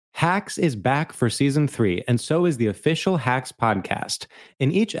Hacks is back for season 3, and so is the official Hacks podcast.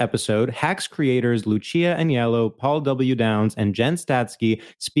 In each episode, Hacks creators Lucia Agnello, Paul W. Downs, and Jen Statsky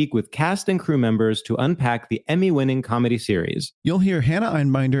speak with cast and crew members to unpack the Emmy-winning comedy series. You'll hear Hannah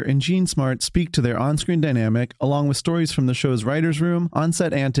Einbinder and Gene Smart speak to their on-screen dynamic, along with stories from the show's writer's room,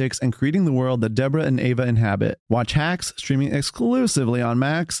 on-set antics, and creating the world that Deborah and Ava inhabit. Watch Hacks, streaming exclusively on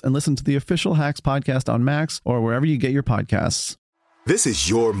Max, and listen to the official Hacks podcast on Max or wherever you get your podcasts. This is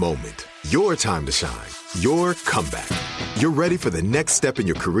your moment, your time to shine, your comeback. You're ready for the next step in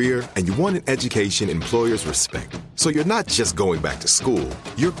your career, and you want an education employers respect. So you're not just going back to school,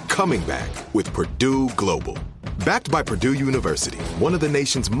 you're coming back with Purdue Global. Backed by Purdue University, one of the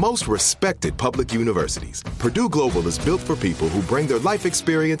nation's most respected public universities, Purdue Global is built for people who bring their life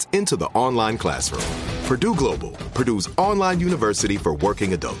experience into the online classroom. Purdue Global, Purdue's online university for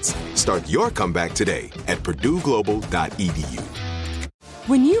working adults. Start your comeback today at purdueglobal.edu.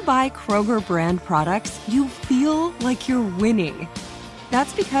 When you buy Kroger brand products, you feel like you're winning.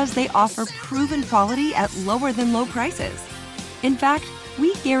 That's because they offer proven quality at lower than low prices. In fact,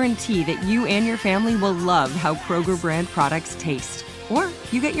 we guarantee that you and your family will love how Kroger brand products taste, or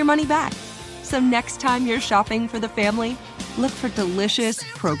you get your money back. So next time you're shopping for the family, look for delicious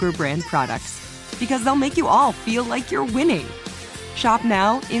Kroger brand products, because they'll make you all feel like you're winning. Shop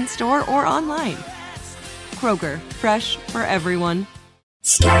now, in-store, or online. Kroger, fresh for everyone.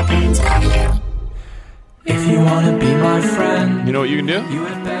 Scarpins Avenue. If you wanna be my friend, you know what you can do? You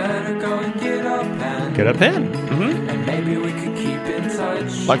had better go and get a pen. Get a pen. Mm-hmm. And maybe we could keep in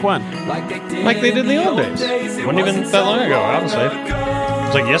touch. Like when? Like they did in the old days. Wasn't even that long ago, honestly. It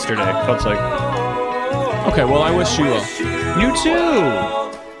was like yesterday. Felt like. Okay, well, I wish you well. You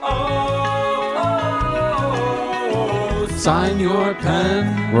too. Sign your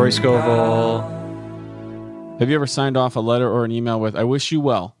pen. Rory Scovel. Have you ever signed off a letter or an email with, I wish you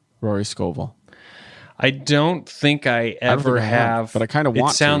well, Rory Scovel? I don't think I ever have, but I kind of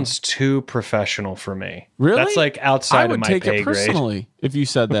want to. It sounds too professional for me. Really? That's like outside of my pay grade. I would take it personally if you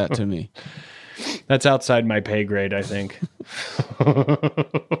said that to me. That's outside my pay grade, I think.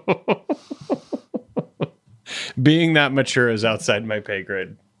 Being that mature is outside my pay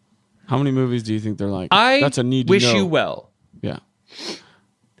grade. How many movies do you think they're like? That's a need to wish know. you well. Yeah.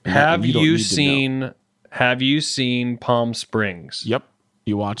 Have you seen Palm Springs? Yep.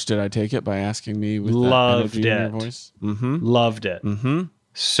 You watched it, I take it, by asking me with Loved that energy it. in your voice? Mm-hmm. Loved it. Mm-hmm.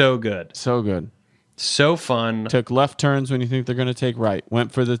 So good. So good. So fun. Took left turns when you think they're going to take right.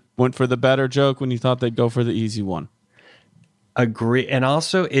 Went for the better joke when you thought they'd go for the easy one. Agree. And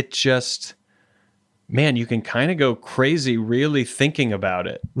also it just, man, you can kind of go crazy really thinking about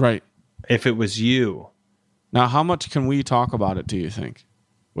it. Right. If it was you. Now, how much can we talk about it, do you think?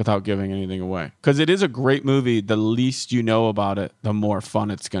 Without giving anything away. Because it is a great movie. The least you know about it, the more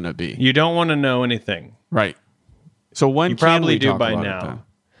fun it's going to be. You don't want to know anything. Right. So when you can probably we do talk by about now. It, then?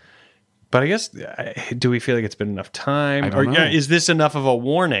 But I guess, do we feel like it's been enough time? I don't know. Is this enough of a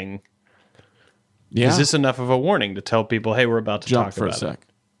warning? Yeah. Is this enough of a warning to tell people, hey, we're about to Jump talk for about a sec.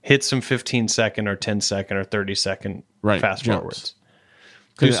 it? Hit some 15-second or 10-second or 30-second fast forwards.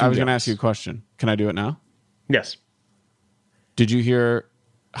 I was going to ask you a question. Can I do it now? Yes. Did you hear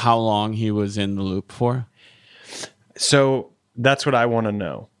how long he was in the loop for? So that's what I want to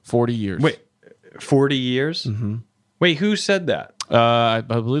know. 40 years. Wait, 40 years? Mm-hmm. Wait, who said that? I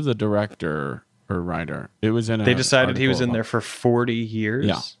believe the director or writer. It was in. They decided he was in there for 40 years?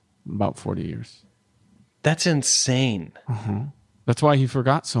 Yeah, about 40 years. That's insane. Mm-hmm. That's why he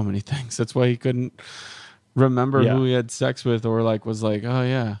forgot so many things. That's why he couldn't remember who he had sex with or was like, oh,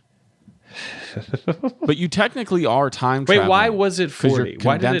 yeah. But you technically are time traveling. Wait, why was it 40?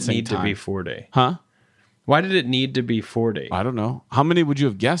 Why did it need to be 40? Huh? Why did it need to be 40? I don't know. How many would you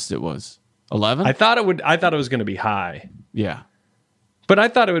have guessed it was? 11? I thought it was going to be high. Yeah. But I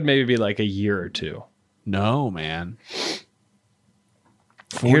thought it would maybe be like a year or two. No, man.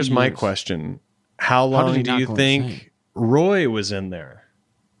 Here's my question. How long do you think Roy was in there?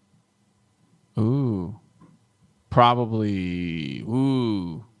 Ooh. Probably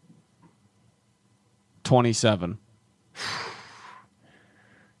 27.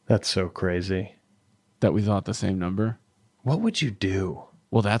 That's so crazy. That we thought the same number. What would you do?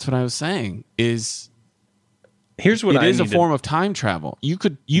 Well, that's what I was saying. Here's what it is a form of time travel. You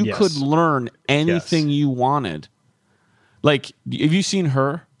could learn anything you wanted. Like, have you seen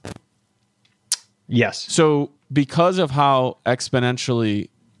Her? Yes. So because of how exponentially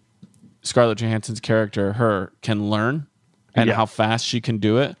Scarlett Johansson's character, Her, can learn and how fast she can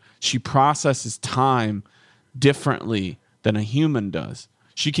do it, she processes time differently than a human does.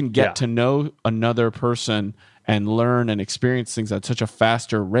 She can get to know another person and learn and experience things at such a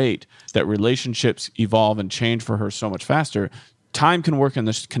faster rate that relationships evolve and change for her so much faster. Time can work in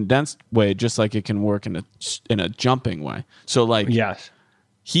this condensed way, just like it can work in a jumping way. So like, Yes.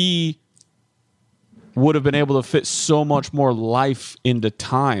 he would have been able to fit so much more life into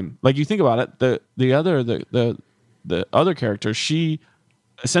time. Like you think about it, the other character, she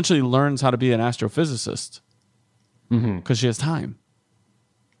essentially learns how to be an astrophysicist because she has time.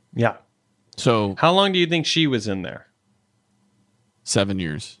 Yeah. So How long do you think she was in there? 7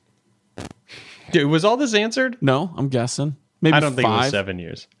 years. Dude, was all this answered? No, I'm guessing. Maybe I don't think it was 5. 7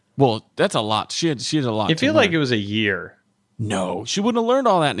 years. Well, that's a lot. She had a lot. I feel like it was a year. No, she wouldn't have learned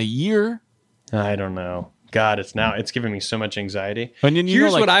all that in a year. I don't know. God, it's giving me so much anxiety. And then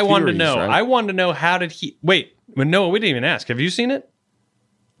Here's what I wanted to theories, know. right? I wanted to know, how did he... Wait, Noah, we didn't even ask. Have you seen it?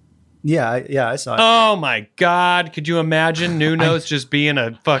 Yeah, I saw it. Oh my God. Could you imagine Nuno's just being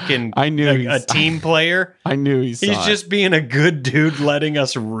a fucking I knew a team player? I knew he saw He's it. just being a good dude letting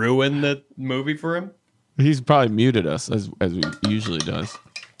us ruin the movie for him. He's probably muted us as he usually does.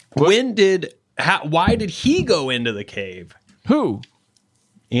 Why did he go into the cave? Who?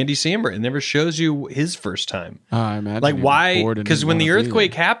 Andy Samberg. It never shows you his first time. I imagine. Like he was why? bored and Because didn't when wanna the be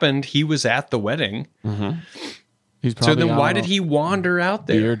earthquake there. happened, he was at the wedding. He's So probably then why out did he wander out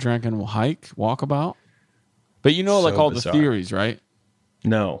there? beer drinking, walkabout? But you know, like So all bizarre. the theories, right?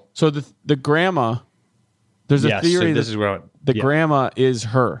 No. So the grandma, there's a Yes, theory so this that is where the grandma is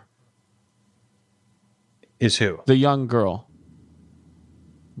her, is who? the young girl.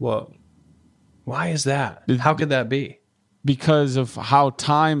 Whoa. Why is that? How could that be? Because of how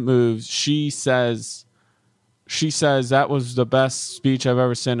time moves, she says that was the best speech I've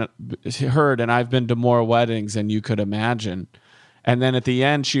ever heard, and I've been to more weddings than you could imagine. And then at the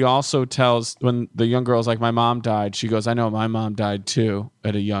end, she also tells, when the young girl's like, my mom died, she goes, I know, my mom died too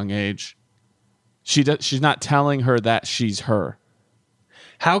at a young age. She's not telling her that she's her.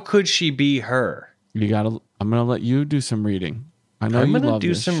 How could she be her? I'm gonna let you do some reading. I know I'm you going to love do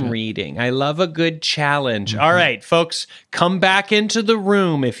this some shit. reading. I love a good challenge. All right, folks, come back into the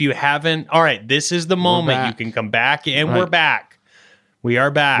room if you haven't. All right, this is the moment. You back. can come back, and Right. we're back. We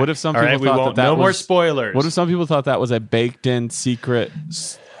are back. What if some All people right, we thought won't, that no more was- spoilers. What if some people thought that was a baked-in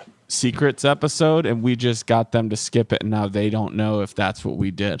secrets episode, and we just got them to skip it, and now they don't know if that's what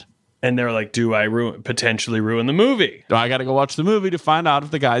we did? And they're like, do I potentially ruin the movie? I got to go watch the movie to find out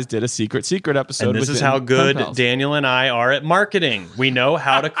if the guys did a secret episode. And this is within how good Pen Pals. Daniel and I are at marketing. We know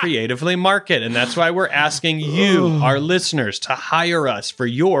how to creatively market. And that's why we're asking you, our listeners, to hire us for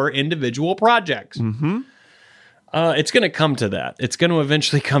your individual projects. It's going to come to that. It's going to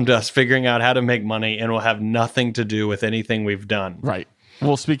eventually come to us figuring out how to make money, and will have nothing to do with anything we've done. Right.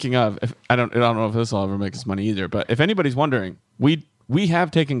 Well, speaking of, I don't know if this will ever make us money either, but if anybody's wondering, we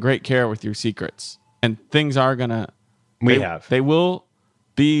have taken great care with your secrets, and things are gonna. They will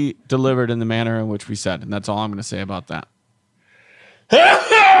be delivered in the manner in which we said, and that's all I'm going to say about that.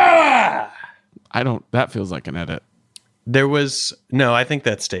 That feels like an edit. I think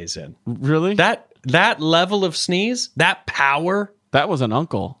that stays in. Really? That level of sneeze, that power, That was an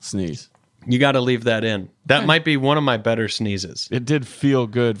uncle sneeze. you got to leave that in. That might be one of my better sneezes. It did feel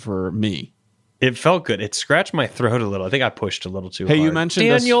good for me. It felt good. It scratched my throat a little. I think I pushed a little too Hey, hard. you mentioned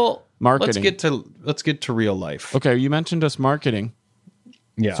us Daniel. marketing. Let's get to real life. Okay, you mentioned us marketing,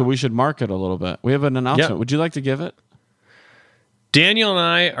 Yeah. so we should market a little bit. We have an announcement. Yeah. Would you like to give it? Daniel and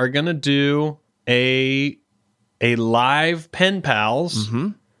I are gonna do a live Pen Pals.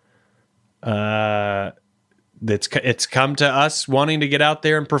 It's come to us wanting to get out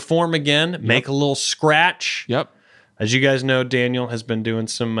there and perform again, make a little scratch. Yep. As you guys know, Daniel has been doing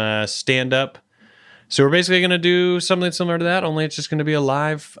some stand up. So we're basically going to do something similar to that, only it's just going to be a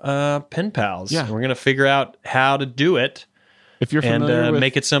live Pen Pals. Yeah. And we're going to figure out how to do it If you're and familiar with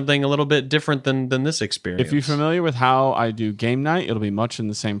make it something a little bit different than this experience. If you're familiar with how I do game night, it'll be much in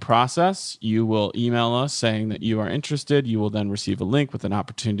the same process. You will email us saying that you are interested. You will then receive a link with an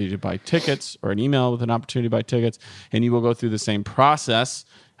opportunity to buy tickets, or an email with an opportunity to buy tickets, and you will go through the same process.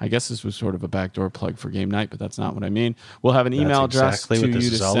 I guess this was sort of a backdoor plug for game night, but that's not what I mean. We'll have an email address exactly to what this you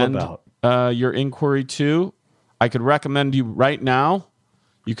to is all send about. your inquiry to. I could recommend you right now.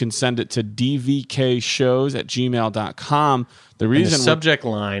 You can send it to dvkshows@gmail.com. The And reason the subject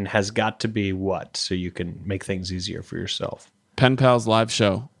line has got to be what? So you can make things easier for yourself. Pen Pals live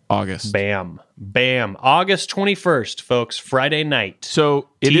show, August. Bam. Bam. August 21st, folks. Friday night. So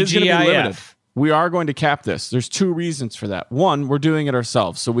it is going to be TGIF. limited. We are going to cap this. There's two reasons for that. One, we're doing it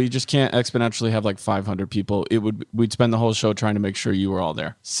ourselves, so we just can't exponentially have like 500 people. We'd spend the whole show trying to make sure you were all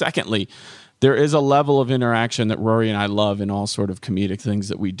there. Secondly, there is a level of interaction that Rory and I love in all sort of comedic things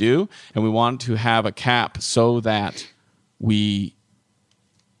that we do, and we want to have a cap so that we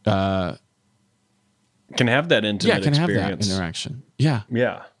can have that intimate can experience. have that interaction. Yeah.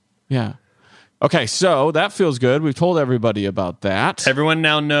 Yeah. Okay, so that feels good. We've told everybody about that. Everyone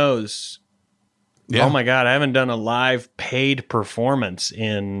now knows. Yeah. Oh my God, I haven't done a live paid performance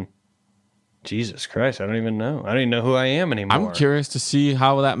in Jesus Christ. I don't even know. I don't even know who I am anymore. I'm curious to see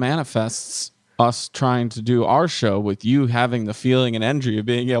how that manifests us trying to do our show with you having the feeling and energy of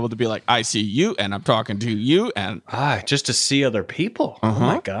being able to be like, I see you and I'm talking to you and just to see other people. Oh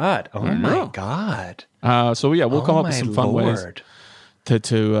my God. Oh my God. So yeah, we'll come up with some fun ways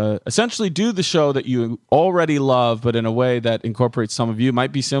to essentially do the show that you already love, but in a way that incorporates some of you.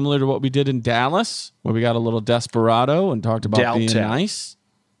 Might be similar to what we did in Dallas, where we got a little desperado and talked about being nice.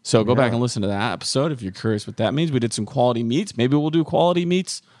 So go back and listen to that episode if you're curious what that means. We did some quality meets. Maybe we'll do quality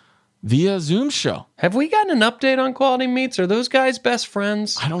meets via Zoom show. Have we gotten an update on quality meets? Are those guys best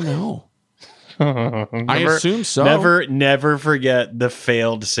friends? I don't know. I assume so. Never forget the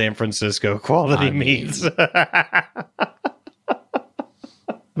failed San Francisco quality meets. There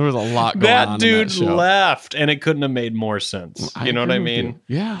was a lot going on. That dude in that show. left, and it couldn't have made more sense. You know what I mean?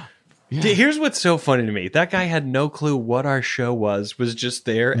 Yeah. Here's what's so funny to me. That guy had no clue what our show was just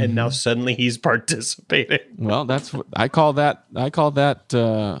there, and now suddenly he's participating. Well, that's what I call that. I call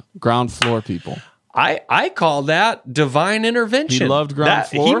that ground floor people. I call that divine intervention. He loved ground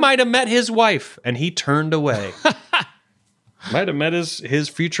floor. He might have met his wife, and he turned away. Might have met his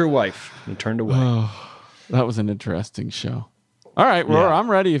future wife and turned away. Oh, that was an interesting show. All right, Roar, I'm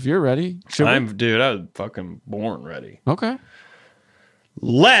ready if you're ready. Dude, I was fucking born ready. Okay.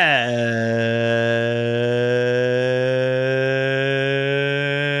 Five.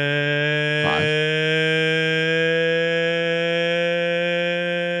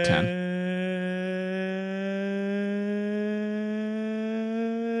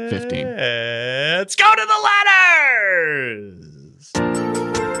 10. 15. Let's go to the letters.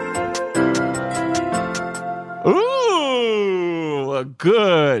 Ooh,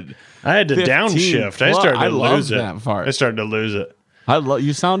 good. I had to 15. downshift. I started to lose it. That part. I started to lose it.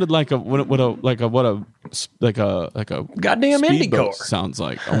 You sounded like a goddamn Indycar sounds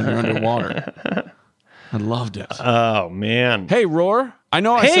like when you're underwater. I loved it. Oh man. Hey Roar, I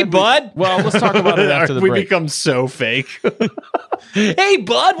know. Hey bud. Well, let's talk about it after the break. We become so fake. Hey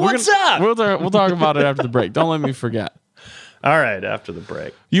bud, what's up? We'll talk about it after the break. Don't let me forget. All right, after the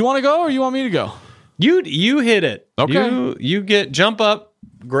break. You want to go or you want me to go? You hit it. Okay. You jump up,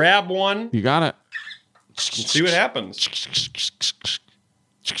 grab one. You got it. See what happens.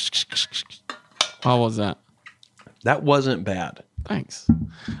 How was that? That wasn't bad. Thanks.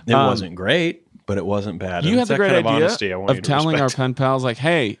 It wasn't great, but it wasn't bad. You had the great idea of telling our pen pals, like,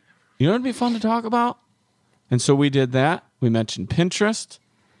 hey, you know what would be fun to talk about? And so we did that. We mentioned Pinterest.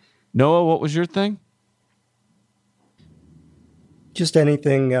 Noah, what was your thing? Just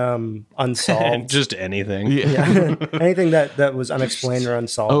anything unsolved. Just anything. Yeah. Anything that was unexplained or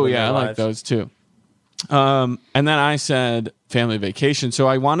unsolved. Oh, in yeah, I their like lives. those too. And then I said family vacation. So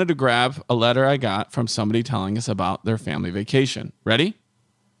I wanted to grab a letter I got from somebody telling us about their family vacation. Ready?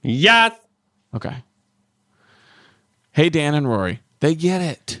 Yes. Okay. Hey, Dan and Rory. They get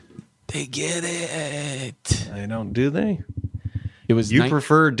it. They get it. I don't, do they? It was You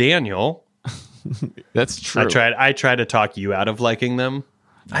prefer Daniel. That's true. I tried to talk you out of liking them.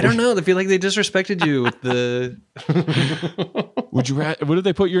 I don't know. I feel like they disrespected you with the. What did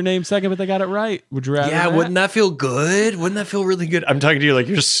they put your name second, but they got it right? Would you rather? Yeah, wouldn't that feel good? Wouldn't that feel really good? I'm talking to you like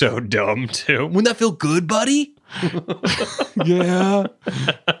you're so dumb too. Wouldn't that feel good, buddy? Yeah.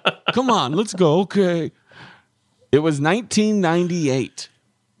 Come on, let's go. Okay. It was 1998.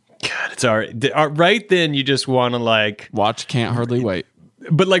 God, it's all right. Right then, you just want to like watch. Can't hardly wait.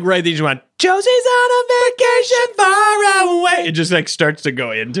 But like right then, you just want Josie's on a vacation far away. It just like starts to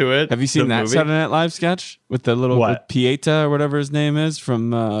go into it. Have you seen that Saturday Night Live sketch with the little with Pieta or whatever his name is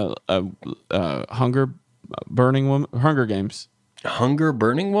from Hunger Games? Hunger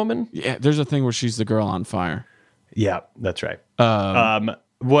Burning Woman? Yeah, there's a thing where she's the girl on fire. Yeah, that's right.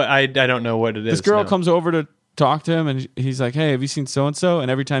 What I don't know what it is. This girl comes over to talk to him, and he's like, "Hey, have you seen so and so?"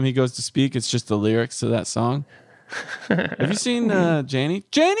 And every time he goes to speak, it's just the lyrics to that song. Have you seen Janie?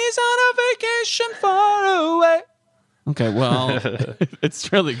 Janie's on a vacation far away. Okay, well,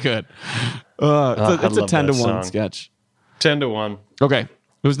 it's really good. It's a 10-1 sketch. 10-1. Okay,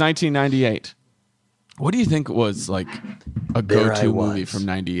 it was 1998. What do you think was like a go-to movie from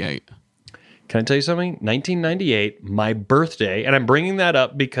 98? Can I tell you something? 1998, my birthday, and I'm bringing that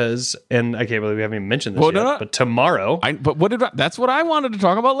up because, and I can't believe we haven't even mentioned this yet, but tomorrow. That's what I wanted to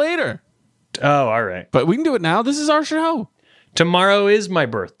talk about later. Oh, all right. But we can do it now. This is our show. Tomorrow is my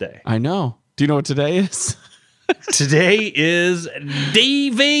birthday. I know. Do you know what today is? Today is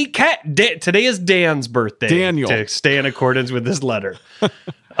today is Dan's birthday. Daniel. To stay in accordance with this letter.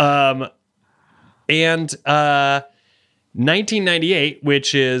 And 1998,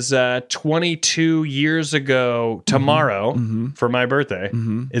 which is 22 years ago tomorrow for my birthday,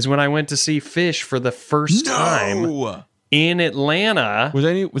 is when I went to see Fish for the first time in Atlanta.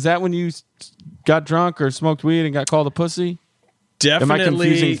 Was that when you got drunk or smoked weed and got called a pussy? Definitely. Am I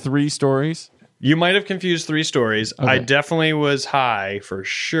confusing 3 stories? You might have confused 3 stories. Okay. I definitely was high for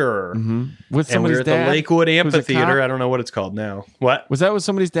sure. With And we somebody's were at dad? the Lakewood who's a Amphitheater. cop? I don't know what it's called now. What? Was that with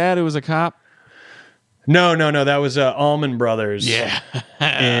somebody's dad who was a cop? No. That was Allman Brothers. Yeah.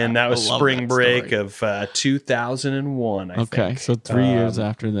 And that was I love spring that break story. of 2001, I think. Okay, so 3 years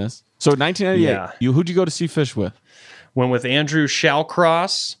after this. So 1998, yeah. who'd you go to see Fish with? Went with Andrew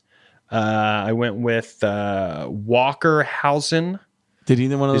Shallcross. I went with Walker Housen. Did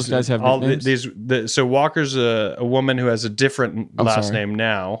either one of those guys have nicknames? So Walker's a woman who has a different last name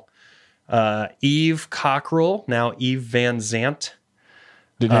now. Eve Cockrell, now Eve Van Zant.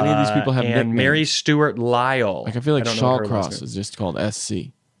 Did any of these people have and nicknames? Mary Stewart Lyle. Like I feel like don't know her last Shawcross name. is just called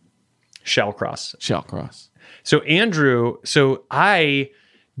SC. Shallcross. Shawcross. So Andrew, I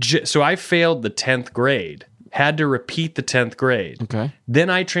failed the 10th grade. Had to repeat the 10th grade. Okay. Then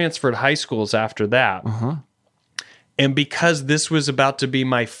I transferred high schools after that. And because this was about to be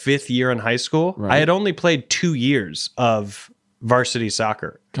my 5th year in high school, Right. I had only played 2 years of varsity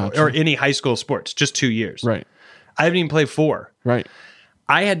soccer Gotcha. or any high school sports, just 2 years. Right. I haven't even played 4. Right.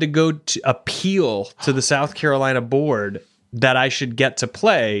 I had to go to appeal to the South Carolina board that I should get to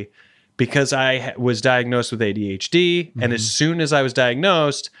play because I was diagnosed with ADHD. And as soon as I was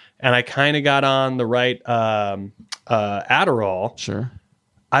diagnosed and I kind of got on the right Adderall, Sure.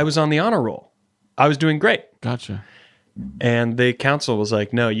 I was on the honor roll. I was doing great. Gotcha. And the council was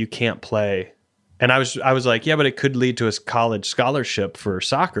like, no, you can't play. And I was like, yeah, but it could lead to a college scholarship for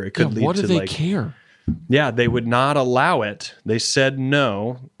soccer. It could lead What to do they like, care? yeah, they would not allow it. They said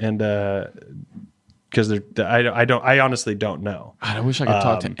no. And, because I honestly don't know. God, I wish I could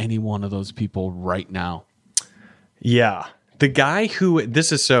talk to any one of those people right now. Yeah. The guy who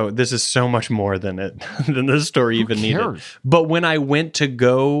this is so much more than this story even needed. cares? But when I went to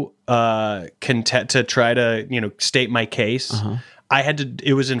go to try to state my case, I had to.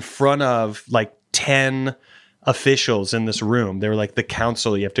 It was in front of like 10 officials in this room. They were like the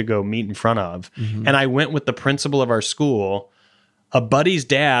council you have to go meet in front of, and I went with the principal of our school, a buddy's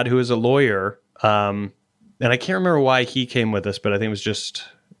dad who is a lawyer, and I can't remember why he came with us, but I think it was just.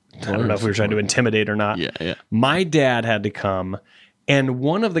 I don't know if we were trying to intimidate or not. Yeah. My dad had to come, and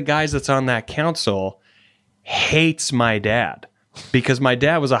one of the guys that's on that council hates my dad because my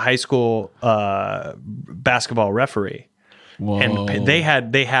dad was a high school basketball referee, Whoa. and they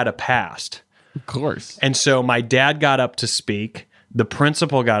had a past. Of course. And so my dad got up to speak, the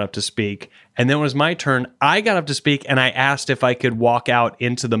principal got up to speak, and then when it was my turn, I got up to speak, and I asked if I could walk out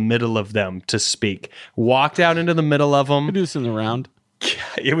into the middle of them to speak. Walked out into the middle of them. We do this in the round.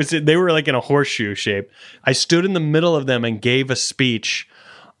 They were like in a horseshoe shape. I stood in the middle of them and gave a speech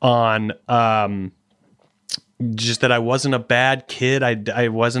on just that I wasn't a bad kid. I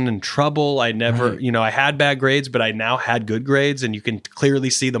wasn't in trouble. I never, I had bad grades, but I now had good grades, and you can clearly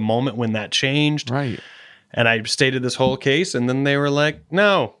see the moment when that changed. Right. And I stated this whole case, and then they were like,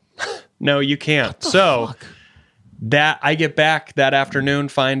 no, you can't. So fuck? that I get back that afternoon,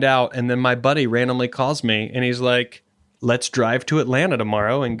 find out, and then my buddy randomly calls me, and he's like, let's drive to Atlanta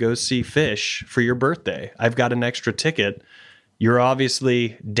tomorrow and go see Fish for your birthday. I've got an extra ticket. You're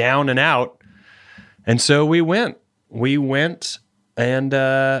obviously down and out. And so we went. And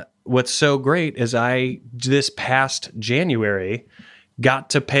what's so great is this past January, got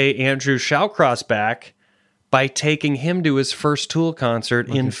to pay Andrew Shallcross back by taking him to his first Tool concert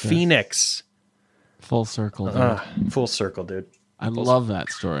in Phoenix. Full circle. Dude. Full circle, dude. I love that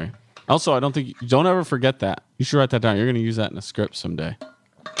story. Also, don't ever forget that. You should write that down. You're going to use that in a script someday.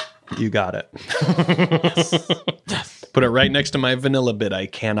 You got it. Yes. Put it right next to my vanilla bit I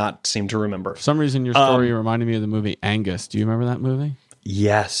cannot seem to remember. For some reason, your story reminded me of the movie Angus. Do you remember that movie?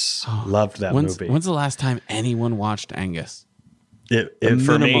 Yes. Loved that movie. When's the last time anyone watched Angus? For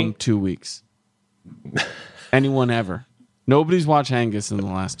minimum me, 2 weeks. Anyone ever. Nobody's watched Angus in the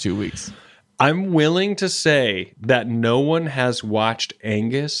last 2 weeks. I'm willing to say that no one has watched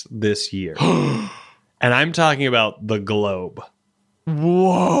Angus this year. And I'm talking about the globe.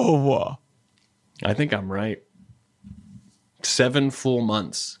 Whoa. I think I'm right. 7 full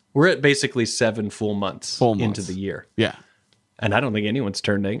months. We're at basically 7 full months into the year. Yeah. And I don't think anyone's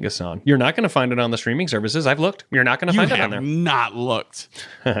turned Angus on. You're not going to find it on the streaming services. I've looked. You're not going to find it on there. Not looked.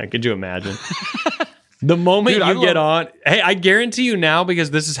 Could you imagine? The moment you get on, hey, I guarantee you now, because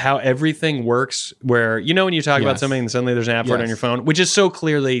this is how everything works, where, you know, when you talk about something and suddenly there's an app for it on your phone, which is so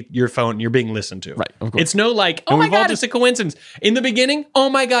clearly your phone, you're being listened to. Right, of course. It's no like, oh my God, it's a coincidence. In the beginning, oh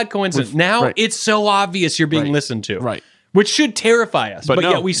my God, coincidence. Now it's so obvious you're being listened to. Right. Which should terrify us, but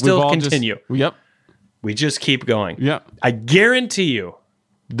yet we still continue. Yep. We just keep going. Yep. I guarantee you,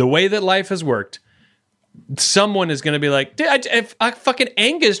 the way that life has worked, someone is going to be like, if fucking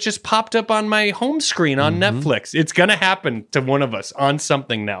Angus just popped up on my home screen on Netflix. It's going to happen to one of us on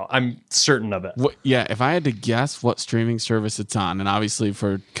something now. I'm certain of it. If I had to guess what streaming service it's on, and obviously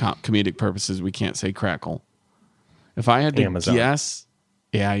for comedic purposes, we can't say Crackle. If I had to guess,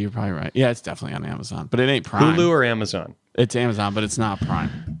 yeah, you're probably right. Yeah, it's definitely on Amazon, but it ain't Prime. Hulu or Amazon? It's Amazon, but it's not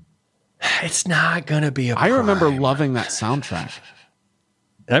Prime. It's not going to be a Prime. I remember loving that soundtrack.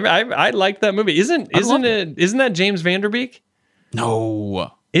 I like that movie. Isn't that James Van Der Beek?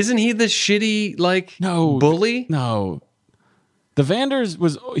 No. Isn't he the shitty bully? No. The Vanders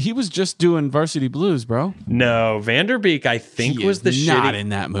was just doing Varsity Blues, bro. No, Van Der Beek I think was the not shitty in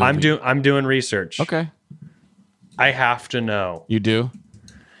that movie. I'm doing research. Okay. I have to know. You do?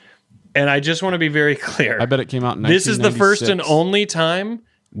 And I just want to be very clear. I bet it came out in 1996. This is the first and only time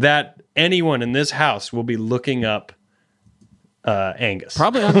that anyone in this house will be looking up Angus.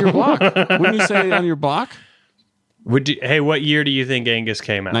 Probably on your block. Wouldn't you say on your block? Hey, what year do you think Angus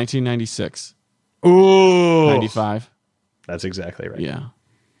came out? 1996. Ooh. 95. That's exactly right. Yeah.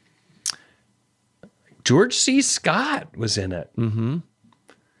 George C. Scott was in it. Mm-hmm.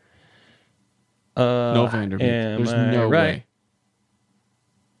 No Vanderbeek. There's no way.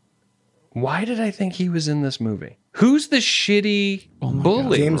 Why did I think he was in this movie? Who's the shitty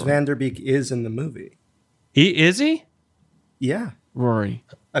bully? James Van Der Beek is in the movie. Is he? Yeah. Rory.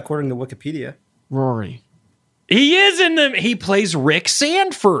 According to Wikipedia. Rory. He is in them. He plays Rick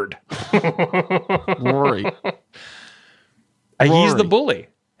Sanford. Rory. He's the bully.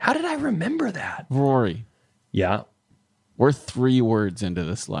 How did I remember that? Rory. Yeah. We're 3 words into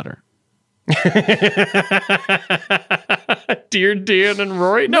this letter. Dear Dan and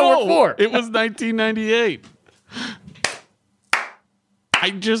Rory? No, we're 4. It was 1998. I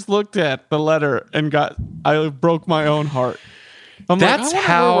just looked at the letter and I broke my own heart. That's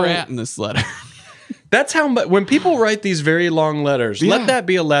how we're at in this letter. That's how when people write these very long letters, let that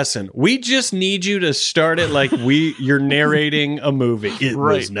be a lesson. We just need you to start it like you're narrating a movie. It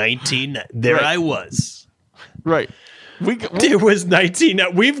was 19. There I was. Right. It was 19.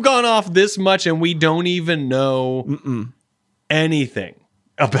 We've gone off this much and we don't even know anything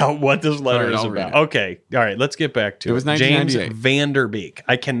about what this letter is about. Okay. All right. Let's get back to it. It was 1998. James Van Der Beek.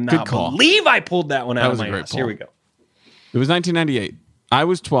 I cannot believe I pulled that one out of my ass. Here we go. It was 1998. I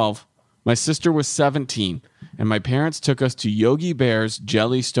was 12. My sister was 17. And my parents took us to Yogi Bear's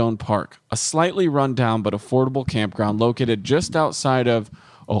Jellystone Park, a slightly run-down but affordable campground located just outside of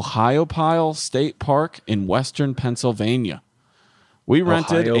Ohiopyle State Park in western Pennsylvania. We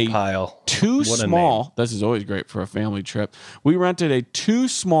rented this is always great for a family trip. We rented a too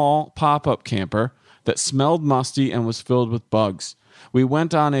small pop-up camper that smelled musty and was filled with bugs. We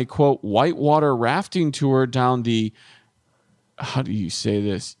went on a, quote, whitewater rafting tour down the, how do you say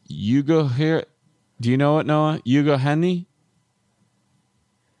this? Do you know it, Noah? Ugoheni?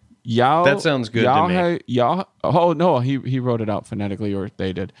 That sounds good to me. Oh, no, he wrote it out phonetically, or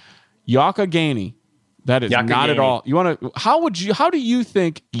they did. Yakagani. That is not at all. You want to? How do you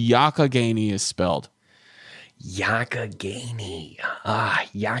think Yakagani is spelled? Yakagani.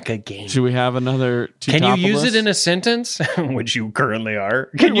 Yakagani. Should we have another? Can you use it in a sentence? Which you currently are.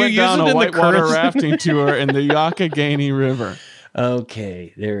 Can you use it in a whitewater rafting tour in the Yakagani River?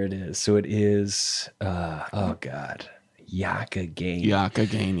 Okay, there it is. So it is. Oh God, Yakagani.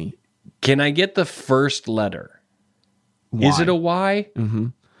 Yakagani. Can I get the first letter? Y. Is it a Y? Mm-hmm.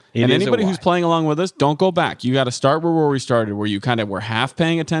 And anybody who's playing along with us, don't go back. You got to start where we started, where you kind of were half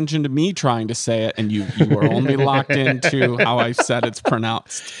paying attention to me trying to say it, and you were only locked into how I said it's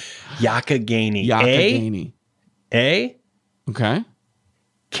pronounced. Yakagani. Yakagani. A? Okay.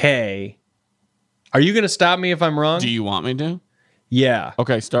 K. Are you going to stop me if I'm wrong? Do you want me to? Yeah.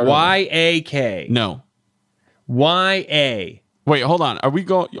 Okay, start Y-A-K. No. Y-A. Wait, hold on. Are we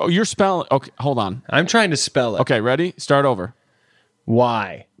going? Oh, you're spelling. Okay, hold on. I'm trying to spell it. Okay, ready? Start over.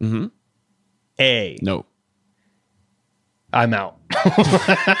 Y. Mm-hmm. A. No. I'm out.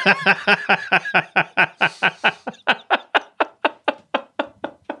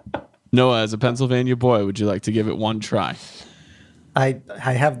 Noah, as a Pennsylvania boy, would you like to give it one try? I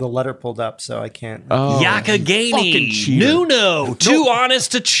have the letter pulled up, so I can't. Oh, Yakagani, fucking cheater. Nuno, Too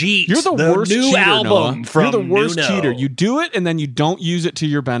Honest to Cheat. You're the worst new cheater, album Noah. from You're the worst Nuno. cheater. You do it and then you don't use it to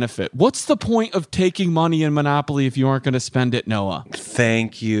your benefit. What's the point of taking money in Monopoly if you aren't going to spend it, Noah?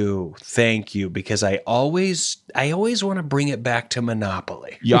 Thank you, because I always want to bring it back to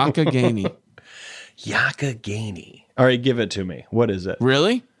Monopoly. Yakagani. Yakagani. All right, give it to me. What is it?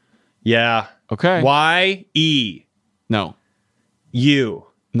 Really? Yeah. Okay. Y-E-U. No.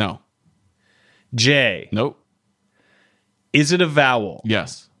 No. J. Nope. Is it a vowel?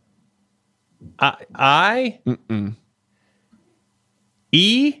 Yes. I? Mm-mm.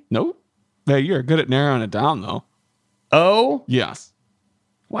 E? Nope. Hey, you're good at narrowing it down, though. O? Yes.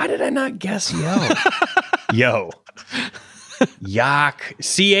 Why did I not guess yo? Yo. Yak.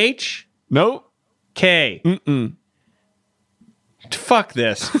 C-H? Nope. K. Mm-mm. Fuck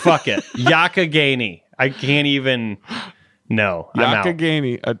this. Fuck it. Yakagani. I can't even... No, I'm out.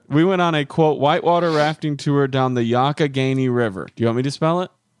 Yakagani. We went on a, quote, whitewater rafting tour down the Yakagani River. Do you want me to spell it?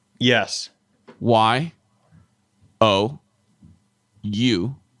 Yes. Y-O-U-G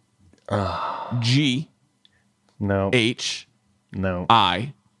No. H No.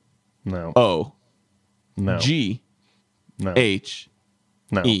 I No. O No. G No. H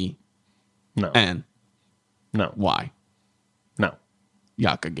No. E No. N No. Y. No.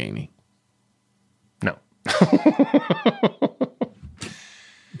 Yakagani. No.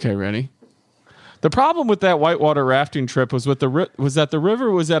 Okay, ready? The problem with that whitewater rafting trip was that the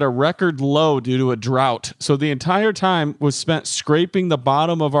river was at a record low due to a drought. So the entire time was spent scraping the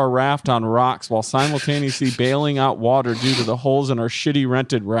bottom of our raft on rocks while simultaneously bailing out water due to the holes in our shitty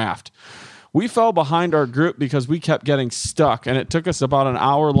rented raft. We fell behind our group because we kept getting stuck, and it took us about an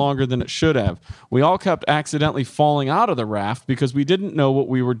hour longer than it should have. We all kept accidentally falling out of the raft because we didn't know what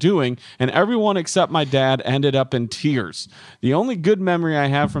we were doing, and everyone except my dad ended up in tears. The only good memory I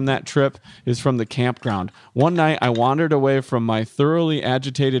have from that trip is from the campground. One night, I wandered away from my thoroughly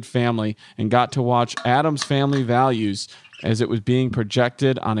agitated family and got to watch Addams Family Values as it was being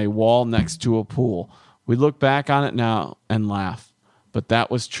projected on a wall next to a pool. We look back on it now and laugh. But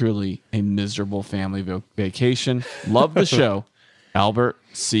that was truly a miserable family vacation. Love the show. Albert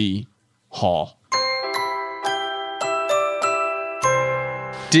C. Hall.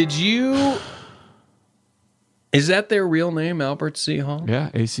 Did you... Is that their real name, Albert C. Hall? Yeah,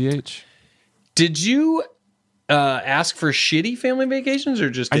 ACH. Did you ask for shitty family vacations or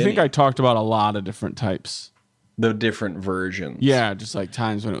just I think any? I talked about a lot of different types. The different versions. Yeah, just like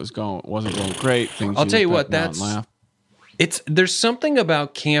times when wasn't going great. Things I'll tell you look what, back now and laugh. There's something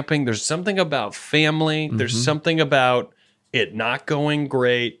about camping. There's something about family. Mm-hmm. There's something about it not going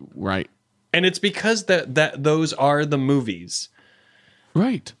great. Right. And it's because that those are the movies.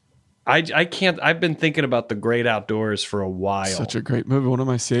 Right. I can't. I've been thinking about The Great Outdoors for a while. Such a great movie. One of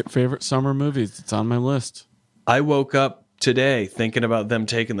my favorite summer movies. It's on my list. I woke up today thinking about them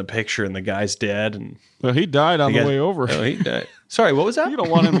taking the picture and the guy's dead. And Well, he died on the way over. Oh, he died. Sorry, what was that? You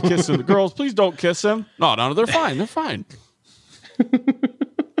don't want him to kiss the girls. Please don't kiss him. No, they're fine. They're fine.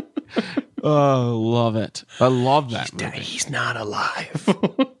 Oh, love it. I love that movie. He's not alive.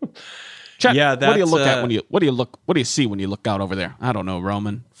 Chet, Yeah, what do you that's, look at when you what do you see when you look out over there? I don't know,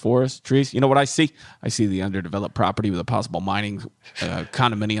 Roman. Forest, trees. You know what I see? I see the underdeveloped property with a possible mining,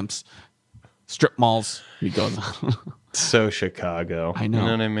 condominiums, strip malls. He goes on. So Chicago. I know. You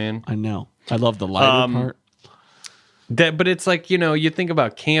know what I mean? I know. I love the lighter part. But it's like, you think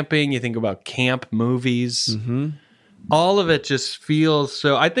about camping, you think about camp movies. Mm-hmm. All of it just feels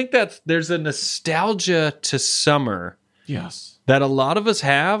so. I think there's a nostalgia to summer. Yes. That a lot of us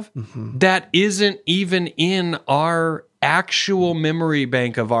have that isn't even in our actual memory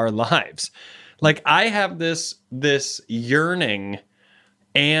bank of our lives. Like I have this yearning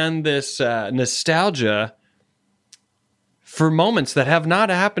and this nostalgia for moments that have not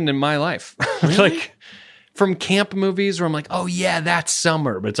happened in my life. Really? Like from camp movies where I'm like, oh yeah, that's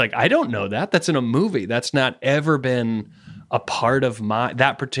summer. But it's like, I don't know that. That's in a movie. That's not ever been a part of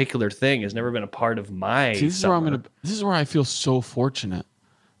that particular thing has never been a part of my See, this summer. this is where I feel so fortunate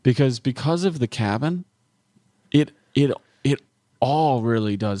because of the cabin, it all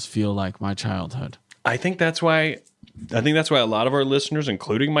really does feel like my childhood. I think that's why a lot of our listeners,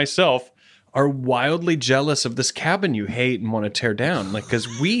 including myself, are wildly jealous of this cabin you hate and want to tear down. Like,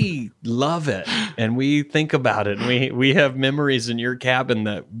 because we love it and we think about it. And we have memories in your cabin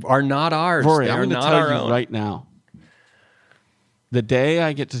that are not ours. Rory, they I'm are going to not tell our you own. right now. The day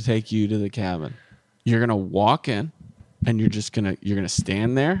I get to take you to the cabin, you're gonna walk in, and you're gonna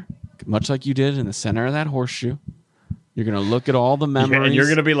stand there, much like you did in the center of that horseshoe. You're gonna look at all the memories. And you're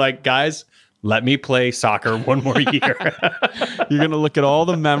gonna be like, guys, let me play soccer one more year. You're going to look at all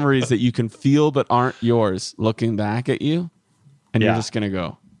the memories that you can feel but aren't yours looking back at you. And you're just going to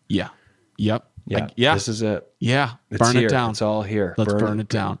go, yeah, yep. Yeah, this is it. Yeah, It's burn here. it down. It's all here. Let's burn it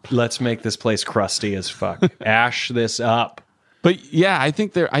down. Let's make this place crusty as fuck. Ash this up. But yeah, I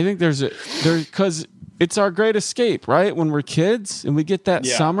think there's because it's our great escape, right? When we're kids and we get that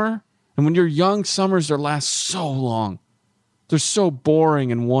summer, and when you're young, summers last so long. They're so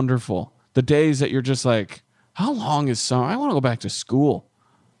boring and wonderful. The days that you're just like, how long is summer? I want to go back to school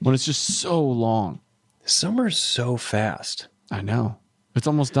when it's just so long. Summer's so fast. I know. It's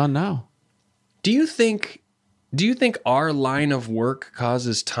almost done now. Do you think our line of work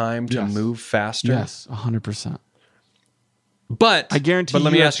causes time to move faster? Yes, 100%. But I guarantee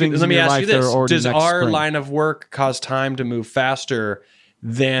let me ask you this. Does our spring. line of work cause time to move faster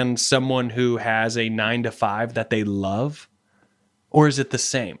than someone who has a 9 to 5 that they love? Or is it the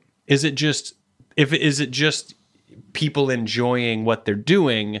same? Is it just people enjoying what they're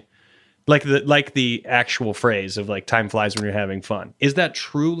doing? Like the actual phrase of like time flies when you're having fun. Is that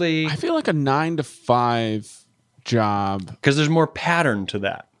truly? I feel like a 9 to 5 job, because there's more pattern to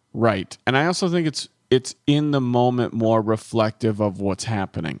that. Right. And I also think it's in the moment more reflective of what's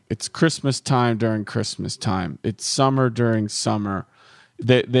happening. It's Christmas time during Christmas time. It's summer during summer.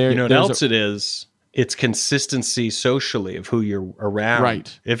 You know what else it is? It's consistency socially of who you're around.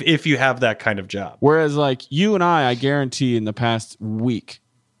 Right. If you have that kind of job. Whereas like you and I guarantee in the past week,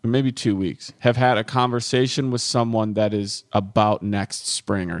 or maybe 2 weeks, have had a conversation with someone that is about next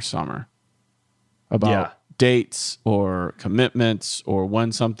spring or summer. About dates or commitments or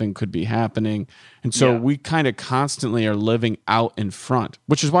when something could be happening. And so we kind of constantly are living out in front,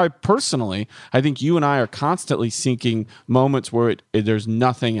 which is why personally, I think you and I are constantly seeking moments where there's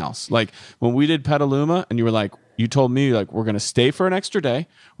nothing else. Like when we did Petaluma and you told me like, we're going to stay for an extra day.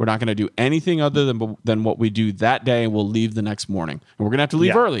 We're not going to do anything other than what we do that day. And we'll leave the next morning and we're going to have to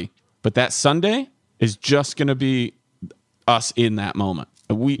leave early. But that Sunday is just going to be us in that moment.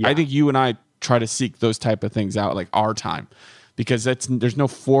 I think you and I try to seek those type of things out, like our time, because there's no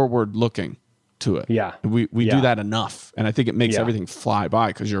forward looking to it. Yeah. We do that enough. And I think it makes everything fly by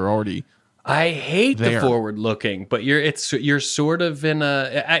because you're already I hate there. the forward looking, but you're sort of in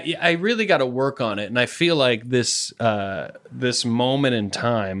I really got to work on it. And I feel like this moment in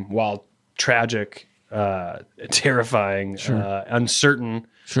time, while tragic, terrifying, uncertain,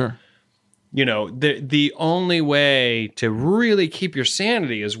 you know, the only way to really keep your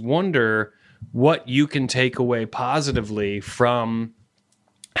sanity is wonder what you can take away positively from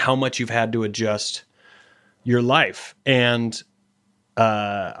how much you've had to adjust your life. And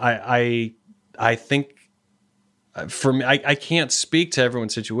I think for me, I can't speak to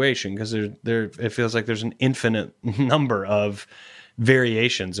everyone's situation because it feels like there's an infinite number of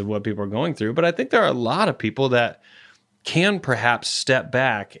variations of what people are going through. But I think there are a lot of people that can perhaps step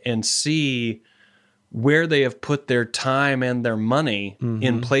back and see where they have put their time and their money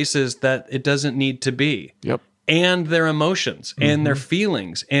in places that it doesn't need to be. Yep. And their emotions and their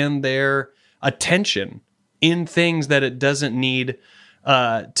feelings and their attention in things that it doesn't need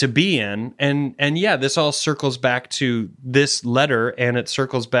to be in. And yeah, this all circles back to this letter, and it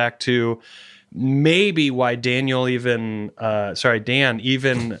circles back to maybe why Dan even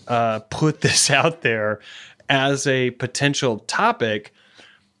put this out there as a potential topic.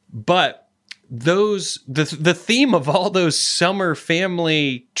 But the theme of all those summer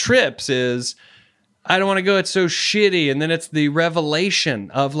family trips is, I don't want to go, it's so shitty. And then it's the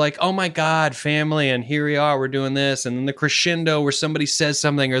revelation of like, oh my God, family, and here we are, we're doing this. And then the crescendo where somebody says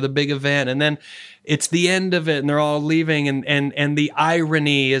something, or the big event. And then it's the end of it and they're all leaving. And the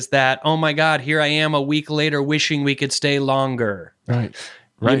irony is that, oh my God, here I am a week later wishing we could stay longer. Right.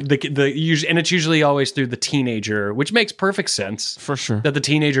 And it's usually always through the teenager, which makes perfect sense. For sure. That the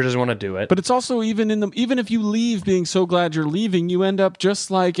teenager doesn't want to do it. But it's also even if you leave being so glad you're leaving, you end up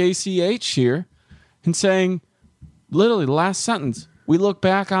just like ACH here and saying, literally the last sentence, we look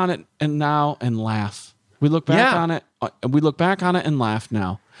back on it and laugh. We look back on it. We look back on it and laugh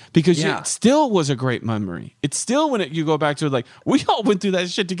now. Because it still was a great memory. It's still when you go back to it, like, we all went through that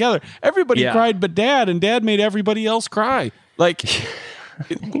shit together. Everybody cried but Dad, and Dad made everybody else cry. Like...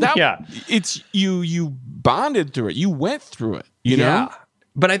 It's you bonded through it. You went through it. You know.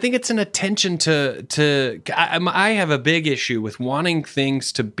 But I think it's an attention to. I have a big issue with wanting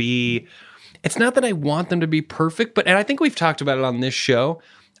things to be. It's not that I want them to be perfect, and I think we've talked about it on this show.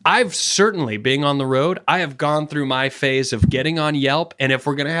 I've certainly, being on the road, I have gone through my phase of getting on Yelp, and if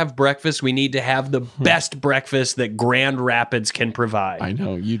we're going to have breakfast, we need to have the best breakfast that Grand Rapids can provide. I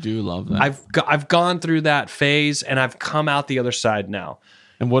know, you do love that. I've gone through that phase, and I've come out the other side now.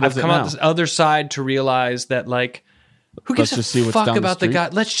 And what I've is it come now? out this other side to realize that like, who Let's gives just a see what's fuck down the about the street. guy?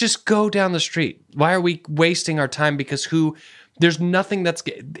 Let's just go down the street. Why are we wasting our time? Because there's nothing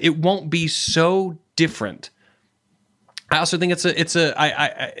it won't be so different. I also think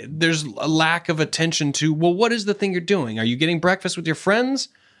there's a lack of attention to, well, what is the thing you're doing? Are you getting breakfast with your friends?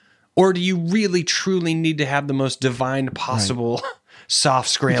 Or do you really truly need to have the most divine possible soft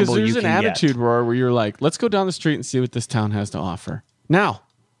scramble you can get? Because there's an attitude where you're like, let's go down the street and see what this town has to offer. Now,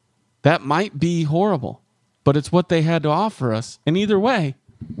 that might be horrible, but it's what they had to offer us. And either way,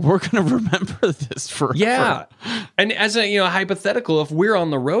 we're going to remember this forever. Yeah. And as a hypothetical, if we're on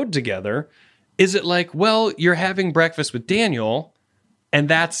the road together, is it like, well, you're having breakfast with Daniel and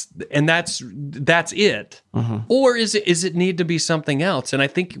that's it? Or is it need to be something else? And I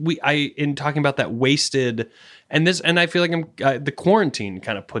think in talking about that wasted, and I feel like the quarantine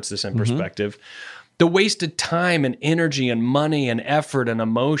kind of puts this in perspective. The wasted time and energy and money and effort and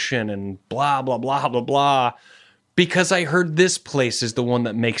emotion and blah, blah, blah, blah, blah, because I heard this place is the one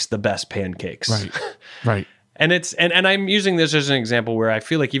that makes the best pancakes. Right. And and I'm using this as an example where I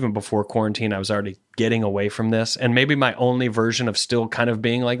feel like even before quarantine, I was already getting away from this. And maybe my only version of still kind of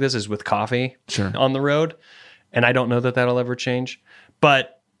being like this is with coffee on the road. And I don't know that that'll ever change.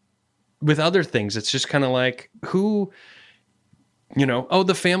 But with other things, it's just kind of like, who...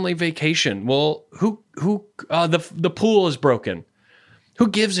 the family vacation. Well, the pool is broken. Who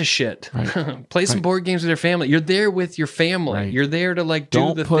gives a shit? Right. Play some board games with your family. You're there with your family. Right. You're there to do the thing.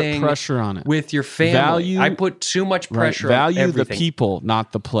 Don't put pressure on it. With your family. I put too much pressure on everything. Value the people,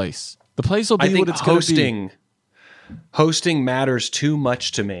 not the place. The place will be what it's going to be. Hosting matters too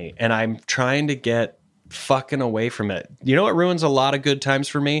much to me, and I'm trying to get fucking away from it. You know what ruins a lot of good times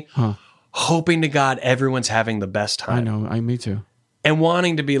for me? Hoping to God everyone's having the best time. I know. Me too. And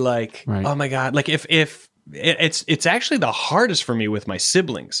wanting to be like, oh my God, like if it's actually the hardest for me with my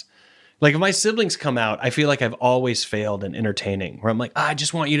siblings. Like if my siblings come out, I feel like I've always failed in entertaining, where I'm like, I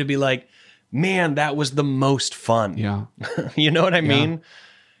just want you to be like, man, that was the most fun. Yeah. You know what I mean?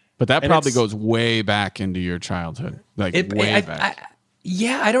 But that probably goes way back into your childhood. Way back.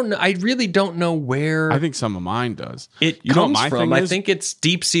 I don't know. I really don't know where. I think some of mine does. It comes from. I think it's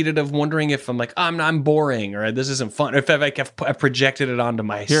deep seated of wondering if I'm like, I'm boring, or this isn't fun, or if I've projected it onto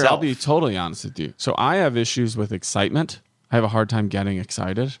myself. Here, I'll be totally honest with you. So I have issues with excitement. I have a hard time getting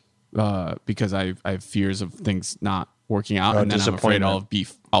excited because I have fears of things not working out, and then I'm afraid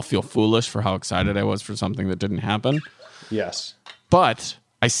I'll feel foolish for how excited I was for something that didn't happen. Yes, but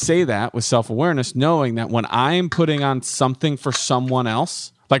I say that with self-awareness, knowing that when I'm putting on something for someone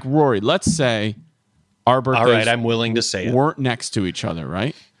else, like Rory, let's say our birthdays, all right, I'm willing to say it, weren't next to each other,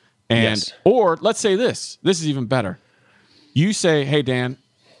 right? And or let's say this is even better. You say, hey Dan,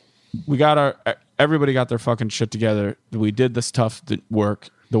 everybody got their fucking shit together. We did this tough work.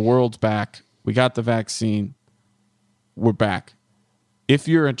 The world's back. We got the vaccine. We're back. If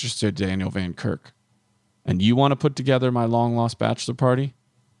you're interested, Daniel Van Kirk, and you want to put together my long lost bachelor party,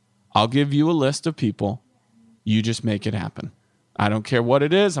 I'll give you a list of people. You just make it happen. I don't care what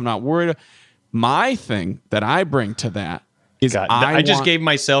it is. I'm not worried. My thing that I bring to that is I just gave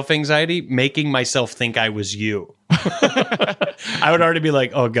myself anxiety making myself think I was you. I would already be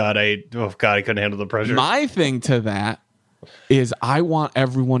like, oh God, I couldn't handle the pressure. My thing to that is I want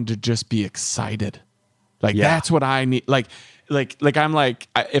everyone to just be excited. That's what I need. Like I'm like,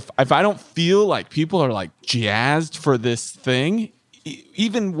 if I don't feel like people are like jazzed for this thing,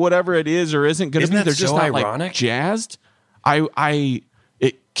 even whatever it is or isn't going to be, they're just not ironic? Like jazzed.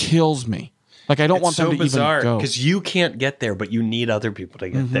 It kills me. Like I don't want them to even go, because you can't get there, but you need other people to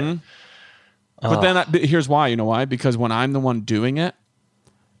get there. But then here's why. You know why? Because when I'm the one doing it,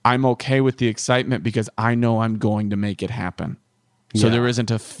 I'm okay with the excitement because I know I'm going to make it happen. So there isn't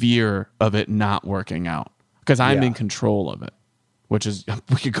a fear of it not working out because I'm in control of it. Which is,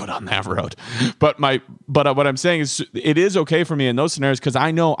 we could go down that road. But what I'm saying is it is okay for me in those scenarios because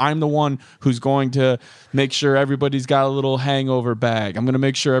I know I'm the one who's going to make sure everybody's got a little hangover bag. I'm going to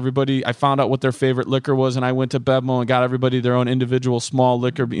make sure I found out what their favorite liquor was, and I went to Bevmo and got everybody their own individual small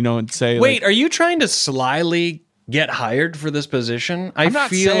liquor, and say, wait, are you trying to slyly get hired for this position? I think I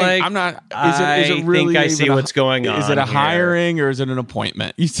see what's going on. Is it a hiring or is it an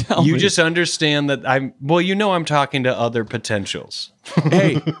appointment? You tell me. You just understand that I'm talking to other potentials.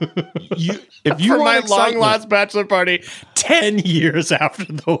 Hey, if you for want my long lost bachelor party 10 years after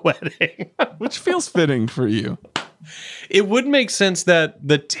the wedding, which feels fitting for you. It would make sense that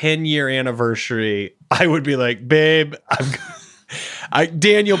the 10-year anniversary, I would be like, babe,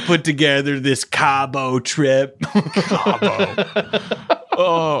 Daniel put together this Cabo trip. Cabo.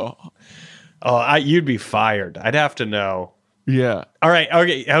 You'd be fired. I'd have to know. Yeah. All right.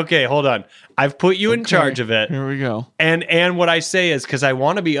 Okay. Hold on. I've put you in charge of it. Here we go. And what I say is, because I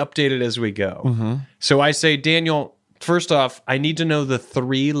want to be updated as we go. So I say, Daniel, first off, I need to know the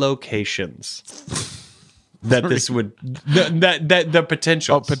 3 locations that this would the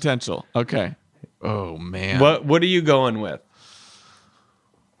potential. Oh, potential. Okay. Oh man. What are you going with?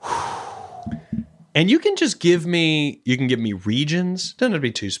 And you can just give me regions. Doesn't have to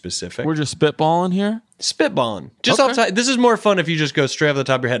be too specific. We're just spitballing here. Spitballing. Just outside. This is more fun if you just go straight off the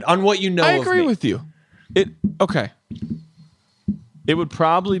top of your head on what you know. I agree with you. Okay. It would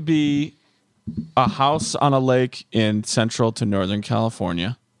probably be a house on a lake in central to northern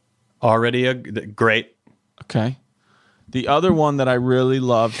California. Already great. Okay. The other one that I really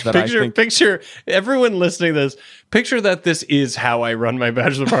loved that picture everyone listening to this, picture that this is how I run my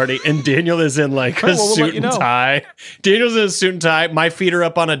bachelor party and Daniel is in like a suit and tie. Daniel's in a suit and tie. My feet are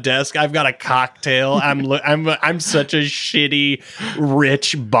up on a desk. I've got a cocktail. I'm such a shitty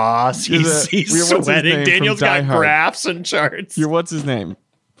rich boss. He's sweating. Daniel's got graphs and charts. What's his name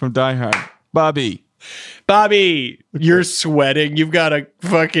from Die Hard? Bobby, you're sweating. You've got a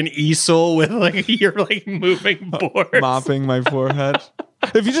fucking easel with you're moving boards. Mopping my forehead.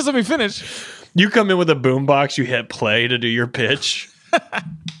 If you just let me finish. You come in with a boombox, you hit play to do your pitch.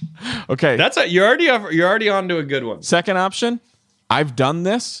 Okay. You're already on to a good one. Second option, I've done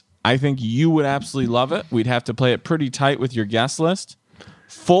this. I think you would absolutely love it. We'd have to play it pretty tight with your guest list.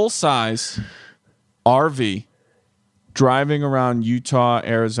 Full size RV. Driving around Utah,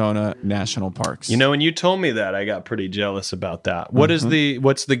 Arizona national parks. When you told me that, I got pretty jealous about that. What's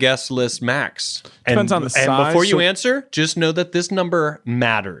the guest list max? Depends on the size. And before you answer, just know that this number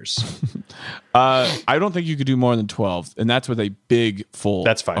matters. I don't think you could do more than 12, and that's with a big full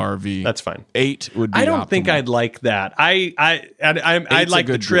RV. That's fine. 8 would be I don't optimal. think I'd like that. I like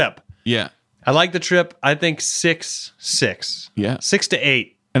the trip. Yeah. I like the trip. I think 6. Yeah. 6 to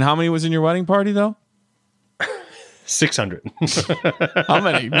 8. And how many was in your wedding party though? 600. How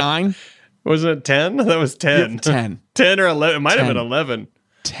many? 9? Wasn't it 10? That was 10. 10. 10 or 11. It might have been 11.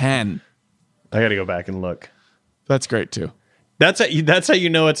 10. I got to go back and look. That's great too. That's how you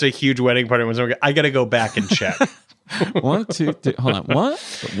know it's a huge wedding party. I got to go back and check. 1, 2, 3. Hold on. What?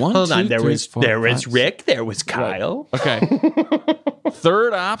 Hold on. There was Rick. There was Kyle. Right. Okay.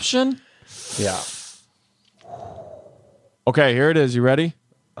 Third option. Yeah. Okay. Here it is. You ready?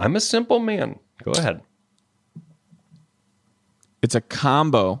 I'm a simple man. Go ahead. It's a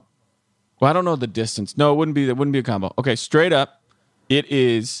combo. Well, I don't know the distance. No, it wouldn't be a combo. Okay, straight up, it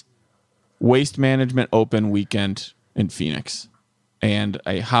is Waste Management Open Weekend in Phoenix. And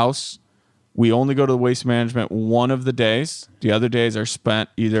a house. We only go to the Waste Management one of the days. The other days are spent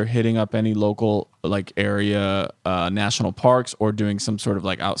either hitting up any local area national parks or doing some sort of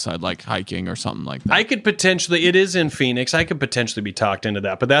outside hiking or something like that. I could potentially, it is in Phoenix. I could potentially be talked into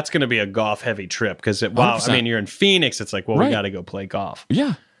that, but that's going to be a golf heavy trip because you're in Phoenix. It's we got to go play golf.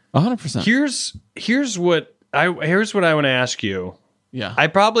 Yeah, 100%. Here's what I want to ask you. Yeah, I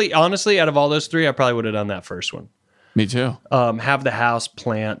probably honestly out of all those 3, I probably would have done that first one. Me too. Have the house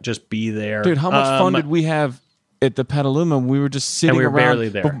plant, just be there. Dude, how much fun did we have at the Petaluma? We were just sitting around. Barely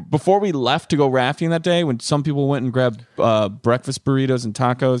there. Before we left to go rafting that day, when some people went and grabbed breakfast burritos and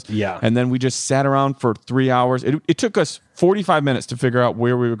tacos. Yeah. And then we just sat around for 3 hours. It took us 45 minutes to figure out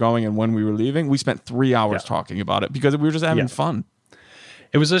where we were going and when we were leaving. We spent 3 hours talking about it because we were just having fun.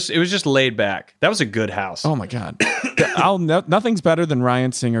 It was just laid back. That was a good house. Oh my God. Nothing's better than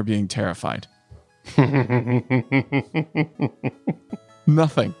Ryan Singer being terrified.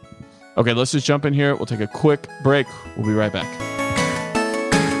 Nothing. Okay, let's just jump in here. We'll take a quick break. We'll be right back.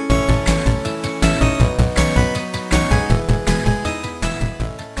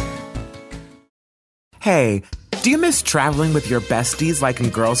 Hey, do you miss traveling with your besties like in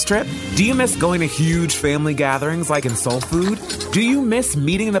Girls Trip? Do you miss going to huge family gatherings like in Soul Food? Do you miss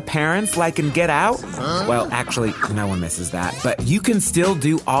meeting the parents like in Get Out? Well, actually, no one misses that. But you can still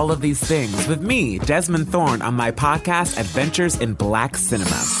do all of these things with me, Desmond Thorne, on my podcast, Adventures in Black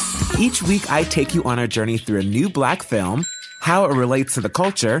Cinema. Each week, I take you on a journey through a new Black film, how it relates to the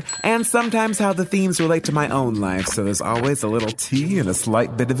culture, and sometimes how the themes relate to my own life, so there's always a little tea and a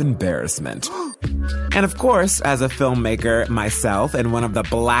slight bit of embarrassment. And of course, as a filmmaker myself and one of the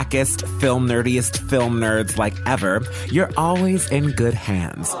blackest, nerdiest film nerds ever, you're always in good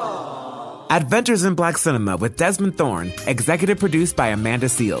hands. Adventures in Black Cinema with Desmond Thorne, executive produced by Amanda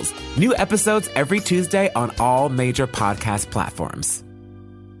Seales. New episodes every Tuesday on all major podcast platforms.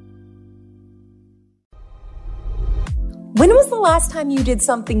 When was the last time you did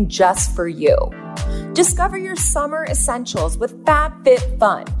something just for you? Discover your summer essentials with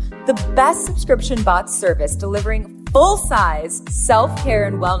FabFitFun, the best subscription box service delivering Full-size self-care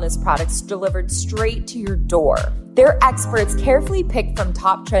and wellness products delivered straight to your door. Their experts carefully pick from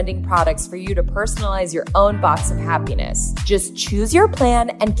top trending products for you to personalize your own box of happiness. Just choose your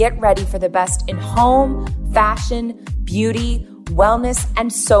plan and get ready for the best in home, fashion, beauty, wellness,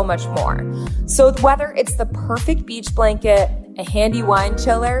 and so much more. So whether it's the perfect beach blanket, a handy wine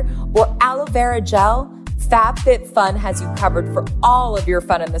chiller, or aloe vera gel, FabFitFun has you covered for all of your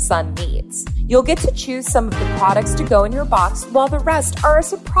fun in the sun needs. You'll get to choose some of the products to go in your box while the rest are a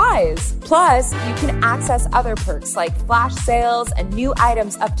surprise. Plus, you can access other perks like flash sales and new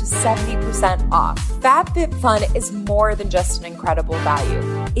items up to 70% off. FabFitFun is more than just an incredible value.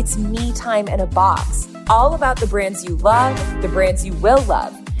 It's me time in a box. All about the brands you love, the brands you will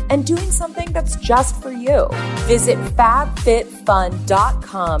love, and doing something that's just for you. Visit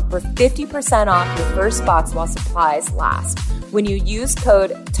fabfitfun.com for 50% off your first box while supplies last when you use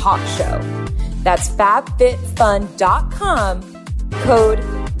code TALKSHOW. That's fabfitfun.com, code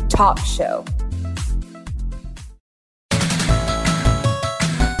TALKSHOW.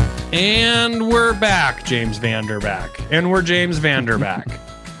 And we're back, James Vanderback. And we're James Vanderback.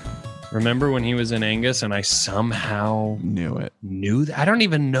 Remember when he was in Angus and I somehow knew that? I don't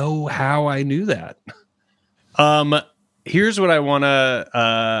even know how I knew that. Here's what I want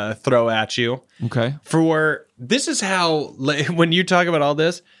to throw at you. Okay. This is how, when you talk about all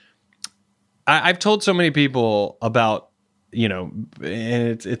this, I've told so many people about, and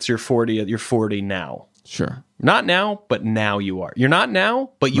it's your 40th, you're 40 now. Sure. Not now, but now you are. You're not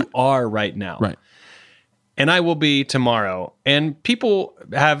now, but you are right now. Right. And I will be tomorrow. And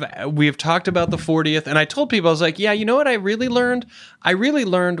we've talked about the 40th. And I told people, I was like, yeah, you know what I really learned? I really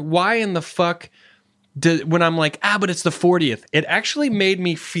learned why in the fuck when I'm like, but it's the 40th. It actually made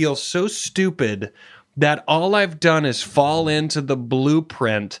me feel so stupid that all I've done is fall into the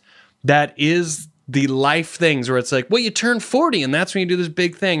blueprint that is the life things where it's like, well, you turn 40 and that's when you do this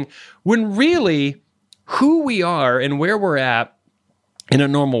big thing. When really who we are and where we're at, in a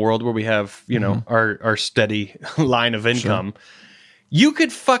normal world where we have, our steady line of income, you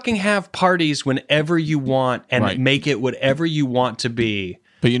could fucking have parties whenever you want and make it whatever you want to be.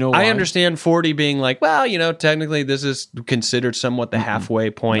 But you know why? I understand 40 being like, well, technically this is considered somewhat the halfway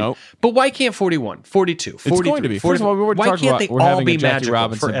point. Nope. But why can't 41, 42, 43, it's going to be. 40, First of all, we were why talking can't about they we're all having be a Jackie magical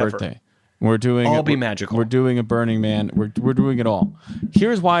Robinson forever? birthday. We're doing be magical. We're doing a Burning Man. We're doing it all.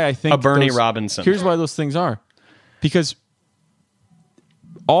 Here's why I think a Bernie Robinson. Here's why those things are. Because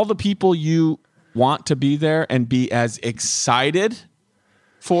all the people you want to be there and be as excited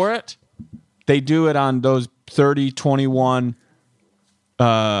for it, they do it on those 30, 21,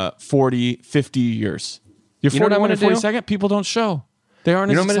 40, 50 years. You're 41 and 42nd, people don't show. They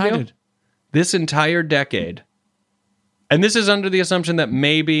aren't as excited. This entire decade, and this is under the assumption that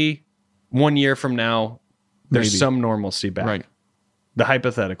maybe 1 year from now, there's some normalcy back. Right. The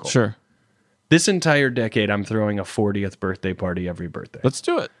hypothetical. Sure. This entire decade, I'm throwing a 40th birthday party every birthday. Let's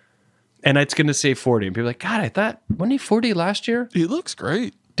do it. And it's going to say 40. And people are like, God, I thought, wasn't he 40 last year? He looks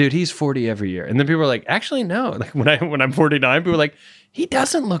great. Dude, he's 40 every year. And then people are like, actually, no. Like when I'm 49, people are like, he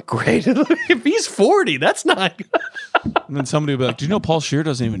doesn't look great. If he's 40, that's not good. And then somebody will be like, do you know Paul Scheer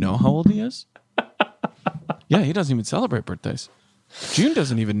doesn't even know how old he is? Yeah, he doesn't even celebrate birthdays. June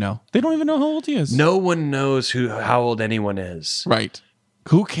doesn't even know. They don't even know how old he is. No one knows how old anyone is. Right.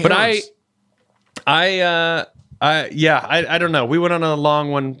 Who cares? But I don't know. We went on a long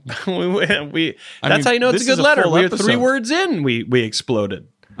one. That's how you know it's a good letter. We were 3 words in. We exploded.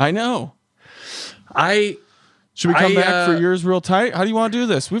 I know. Should we come back for yours real tight? How do you want to do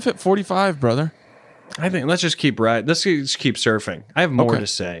this? We've hit 45, brother. I think let's just keep Let's just keep surfing. I have more to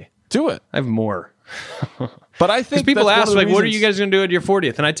say. Do it. I have more. But I think people ask like, what are you guys going to do at your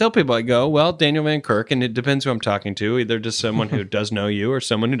 40th? And I tell people, I go, well, Daniel Van Kirk, and it depends who I'm talking to, either just someone who does know you or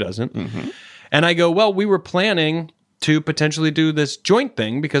someone who doesn't. Mm-hmm. And I go, well, we were planning to potentially do this joint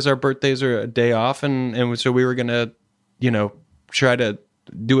thing because our birthdays are a day off, and so we were going to, try to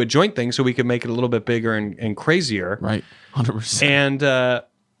do a joint thing so we could make it a little bit bigger and crazier. Right, 100%.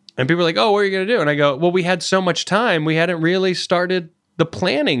 And people are like, oh, what are you going to do? And I go, well, we had so much time, we hadn't really started the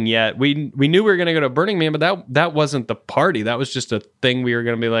planning yet. We knew we were going to go to Burning Man, but that wasn't the party. That was just a thing we were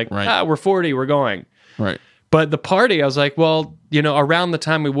going to be like, we're 40, we're going. Right. But the party, I was like, well, around the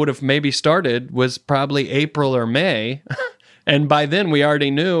time we would have maybe started was probably April or May. And by then we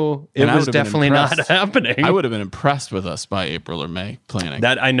already knew it was definitely not happening. I would have been impressed with us by April or May planning.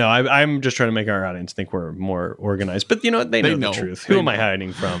 That I know. I'm just trying to make our audience think we're more organized. But you know what? They know the truth. Who am I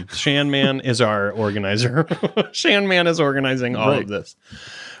hiding from? Shan-Man is our organizer. Shan-Man is organizing all of this.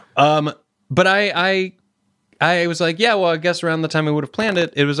 But I I was like, yeah, well, I guess around the time we would have planned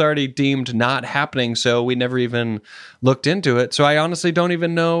it, it was already deemed not happening. So we never even looked into it. So I honestly don't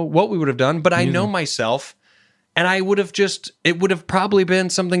even know what we would have done, but I know myself. And I would have it would have probably been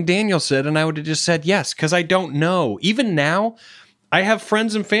something Daniel said, and I would have just said yes, because I don't know. Even now, I have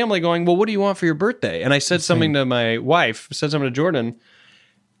friends and family going, well, what do you want for your birthday? And I said something to my wife, said something to Jordan,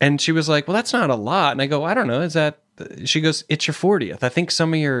 and she was like, well, that's not a lot. And I go, I don't know. She goes, it's your 40th. I think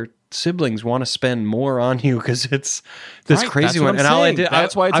some of your siblings want to spend more on you because it's this crazy one. And all I did,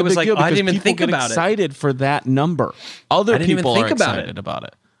 that's why it's a big deal, I didn't even people think get about excited for that number. Other people are excited about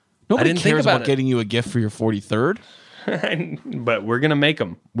it. Nobody cares about getting you a gift for your 43rd. But we're going to make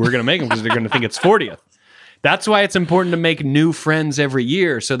them. We're going to make them because they're going to think it's 40th. That's why it's important to make new friends every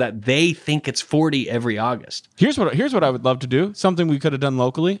year so that they think it's 40 every August. Here's what I would love to do. Something we could have done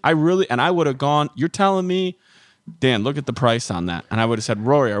locally. I would have gone, you're telling me, Dan, look at the price on that. And I would have said,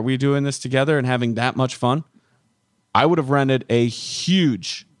 Rory, are we doing this together and having that much fun? I would have rented a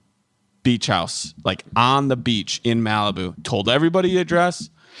huge beach house, like on the beach in Malibu. Told everybody the address.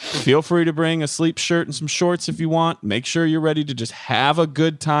 Feel free to bring a sleep shirt and some shorts if you want. Make sure you're ready to just have a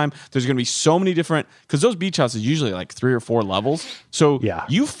good time. There's going to be so many different, because those beach houses usually like 3 or 4 levels. So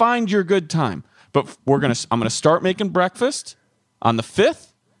you find your good time. But I'm going to start making breakfast on the 5th,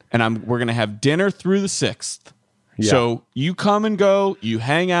 and we're going to have dinner through the 6th. Yeah. So you come and go, you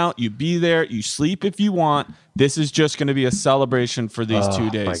hang out, you be there, you sleep if you want. This is just going to be a celebration for these 2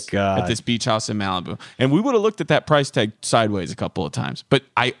 days at this beach house in Malibu. And we would have looked at that price tag sideways a couple of times. But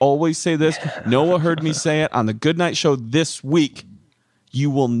I always say this. Noah heard me say it on the Good Night Show this week. You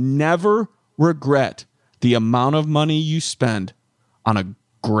will never regret the amount of money you spend on a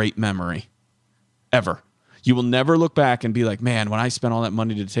great memory. Ever. You will never look back and be like, man, when I spent all that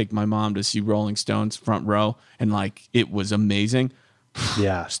money to take my mom to see Rolling Stones front row and like it was amazing.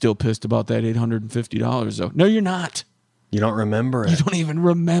 Yeah. Still pissed about that $850 though. No, you're not. You don't remember it. You don't even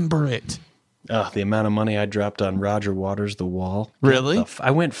remember it. Oh, the amount of money I dropped on Roger Waters' The Wall. Really?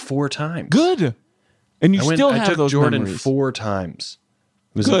 I went 4 times. Good. And I took those Jordan memories. 4 times.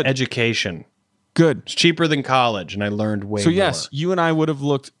 It was an education. Good. It's cheaper than college, and I learned way more. So yes, you and I would have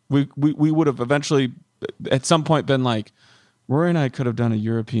looked, we would have eventually at some point been like, Rory and I could have done a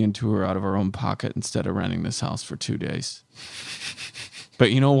European tour out of our own pocket instead of renting this house for 2 days.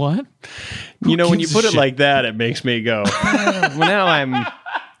 But you know what? When you put it like that, it makes me go, well, now I'm... that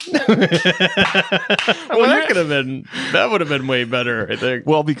would have been way better, I think.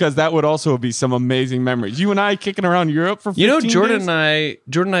 Well, because that would also be some amazing memories. You and I kicking around Europe for 15 days? Jordan and I,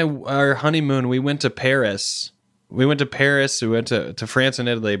 our honeymoon, we went to Paris. We went to France and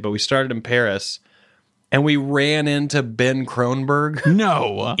Italy, but we started in Paris. And we ran into Ben Kronberg.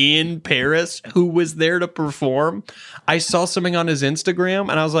 No. In Paris, who was there to perform. I saw something on his Instagram,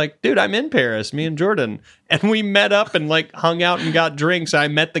 and I was like, dude, I'm in Paris, me and Jordan. And we met up and, like, hung out and got drinks. I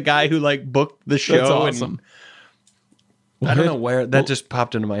met the guy who, like, booked the show. That's awesome. I don't know where. That just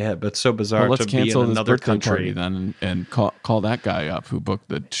popped into my head, but it's so bizarre to be in another country. Then and call that guy up who booked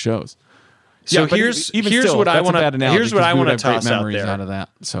the shows. So here's what I want to toss out there. Out of that,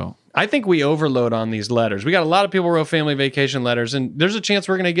 so I think we overload on these letters. We got a lot of people wrote family vacation letters, and there's a chance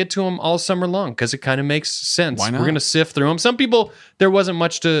we're going to get to them all summer long because it kind of makes sense. Why not? We're going to sift through them. Some people, there wasn't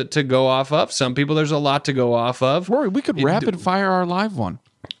much to go off of. Some people, there's a lot to go off of. Rory, we could rapid fire our live one.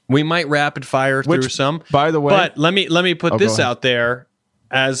 We might rapid fire through some. By the way, but let me put this out there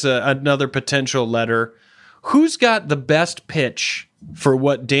as another potential letter. Who's got the best pitch for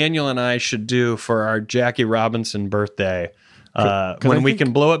what Daniel and I should do for our Jackie Robinson birthday when we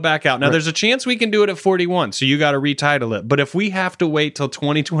can blow it back out? Now, there's a chance we can do it at 41, so you got to retitle it. But if we have to wait till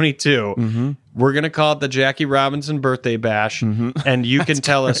 2022, we're going to call it the Jackie Robinson Birthday Bash, and you can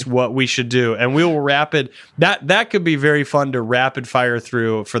tell us what we should do. And we will that could be very fun to rapid fire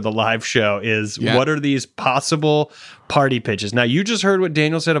through for the live show is what are these possible party pitches? Now, you just heard what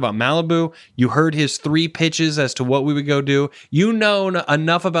Daniel said about Malibu. You heard his 3 pitches as to what we would go do. You know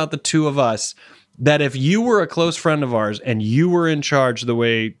enough about the two of us that if you were a close friend of ours and you were in charge the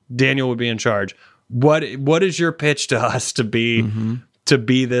way Daniel would be in charge, what is your pitch to us to be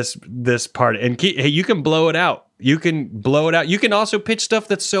this party? And hey, you can blow it out. You can blow it out. You can also pitch stuff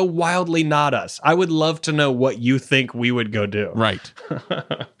that's so wildly not us. I would love to know what you think we would go do. Right.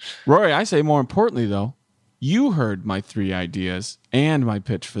 Rory, I say more importantly, though, you heard my 3 ideas and my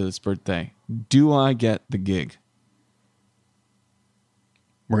pitch for this birthday. Do I get the gig?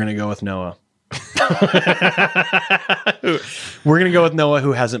 We're going to go with Noah. We're going to go with Noah,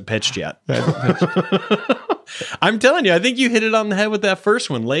 who hasn't pitched yet. I'm telling you, I think you hit it on the head with that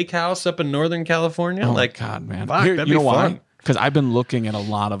first one. Lake house up in Northern California. Oh, God, man. Fuck, that'd be fun. because I've been looking at a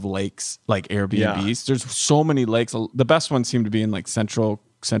lot of lakes, like Airbnbs. Yeah. There's so many lakes. The best ones seem to be in like central.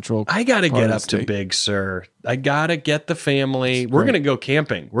 I got to get up to Big Sur. I got to get the family. We're going to go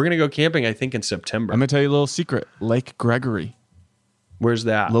camping. We're going to go camping, I think, in September. I'm going to tell you a little secret. Lake Gregory. Where's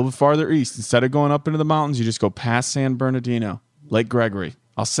that? A little bit farther east. Instead of going up into the mountains, you just go past San Bernardino. Lake Gregory.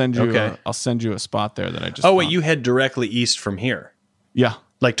 I'll send you a spot there that I just wait, you head directly east from here. Yeah.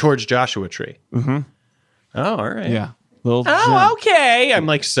 Like towards Joshua Tree. Mm-hmm. Oh, all right. Yeah. Okay. I'm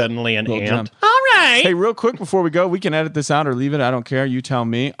like suddenly an ant. Gem. All right. Hey, real quick before we go, we can edit this out or leave it. I don't care. You tell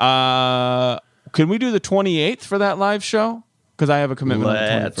me. Can we do the 28th for that live show? Because I have a commitment on the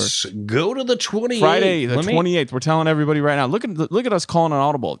 21st. Let's go to the 28th. Friday, the 28th. We're telling everybody right now. Look at us calling on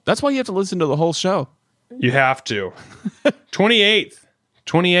Audible. That's why you have to listen to the whole show. You have to. 28th.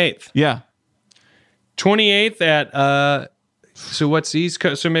 Yeah. 28th at... So what's East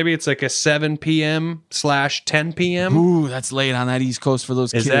Coast? So maybe it's like a 7 p.m. / 10 p.m. Ooh, that's late on that East Coast for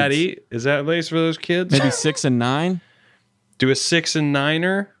those kids. Is that late for those kids? Maybe 6 and 9. Do a 6 and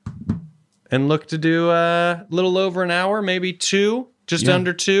 9er, and look to do a little over an hour, maybe 2, just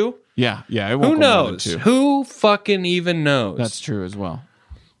under 2. Yeah. It won't Who knows? Who fucking even knows? That's true as well.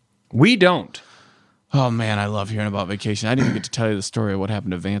 We don't. Oh man, I love hearing about vacation. I didn't even get to tell you the story of what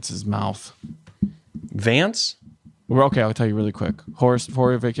happened to Vance's mouth. Vance? Well, okay, I'll tell you really quick.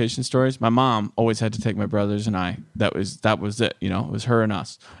 Horror vacation stories. My mom always had to take my brothers and I. That was it. You know, it was her and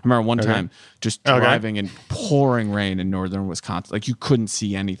us. I remember one time just driving in pouring rain in northern Wisconsin. Like you couldn't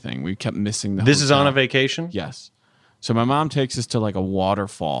see anything. We kept missing the. This hotel. Is on a vacation? Yes. So my mom takes us to like a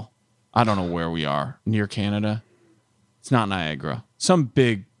waterfall. I don't know where we are, near Canada. It's not Niagara. Some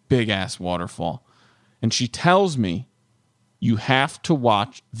big ass waterfall. And she tells me, you have to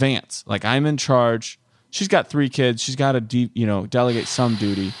watch Vance. Like I'm in charge. She's got 3 kids. She's got to delegate some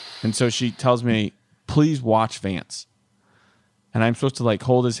duty. And so she tells me, please watch Vance. And I'm supposed to like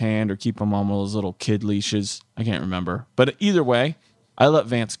hold his hand or keep him on one of those little kid leashes. I can't remember. But either way, I let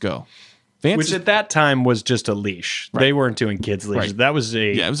Vance go. Which at that time was just a leash. Right. They weren't doing kids leashes. Right. That was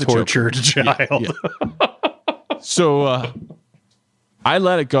it was tortured child. Yeah. So I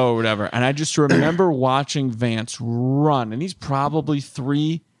let it go or whatever. And I just remember watching Vance run. And he's probably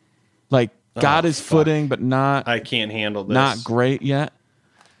 3, got his footing, but not... I can't handle this. Not great yet.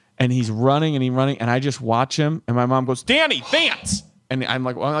 And he's running, and I just watch him, and my mom goes, Danny, Vance! And I'm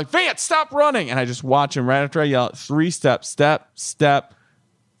like, Vance, stop running! And I just watch him right after I yell, 3 steps, step,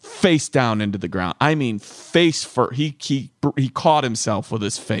 face down into the ground. I mean, face first. He caught himself with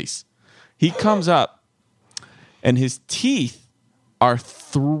his face. He comes up, and his teeth are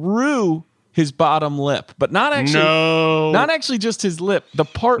through his bottom lip, but not actually just his lip, the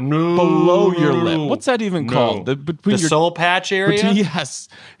part below your lip. What's that even called? The soul patch area? Yes.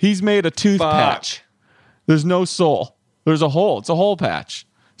 He's made a tooth patch. There's no soul. There's a hole. It's a hole patch.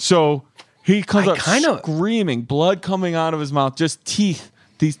 So he comes up screaming, blood coming out of his mouth, just teeth,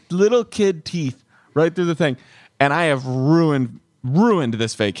 these little kid teeth right through the thing. And I have ruined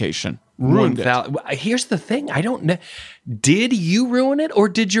this vacation. Ruined it. Here's the thing. I don't know. Did you ruin it, or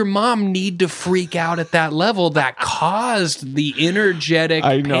did your mom need to freak out at that level that caused the energetic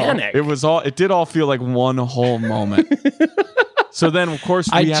panic? It did all feel like one whole moment. So then, of course,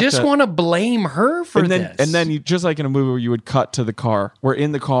 I just want to blame her for this. And then you, just like in a movie where you would cut to the car, we're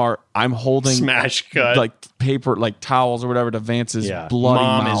in the car, I'm holding smash cut like paper, like towels or whatever to Vance's bloody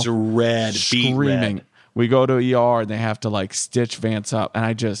mom mouth. Is red, screaming. Red. We go to ER and they have to like stitch Vance up, and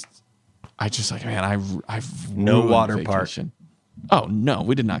I just like, man, I've no water vacation. Park. Oh no,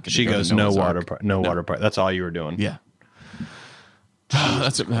 we did not get. She to go goes to no water park. No water park. That's all you were doing. Yeah.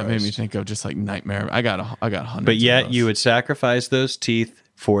 That made me think of just like nightmare. I got hundreds. But yet you would sacrifice those teeth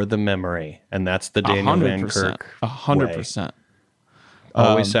for the memory, and that's the Daniel Van Kirk 100%.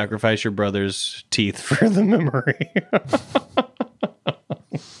 Always sacrifice your brother's teeth for the memory.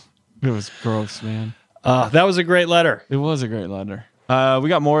 It was gross, man. That was a great letter. It was a great letter. We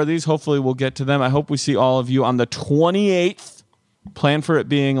got more of these. Hopefully we'll get to them. I hope we see all of you on the 28th. Plan for it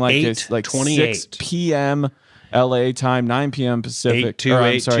being like 6 p.m. LA time, 9 p.m. Pacific.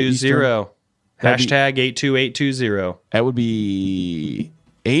 82820. Hashtag 82820. That would be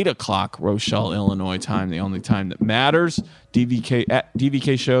 8 o'clock Rochelle, Illinois time, the only time that matters.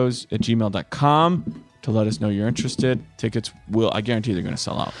 dvkshows@gmail.com to let us know you're interested. Tickets I guarantee they're going to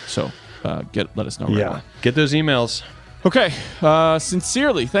sell out. So let us know right away. Get those emails. Okay.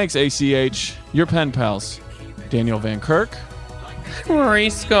 Sincerely, thanks, ACH. Your pen pals, Daniel Van Kirk. Rory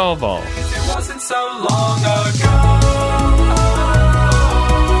Scovel. It wasn't so long ago.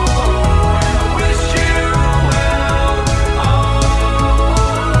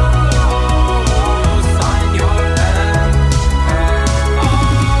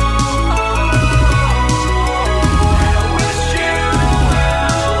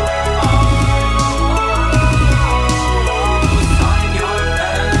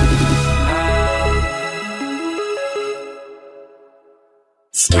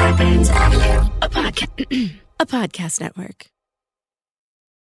 Scarpins Avenue. A podcast network.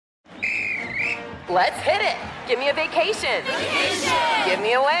 Let's hit it. Give me a vacation. Give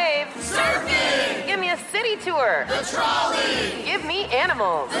me a wave. Surfing. Give me a city tour. The trolley. Give me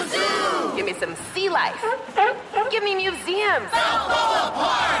animals. The zoo. Give me some sea life. Give me museums. Balboa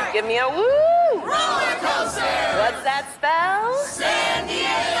Park. Give me a woo. Roller coaster. What's that spell? San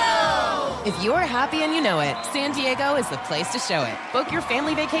Diego. If you're happy and you know it, San Diego is the place to show it. Book your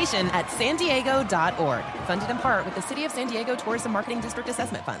family vacation at sandiego.org. Funded in part with the City of San Diego Tourism Marketing District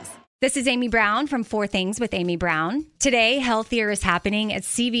Assessment Funds. This is Amy Brown from 4 Things with Amy Brown. Today, healthier is happening at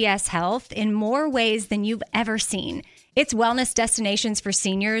CVS Health in more ways than you've ever seen. It's wellness destinations for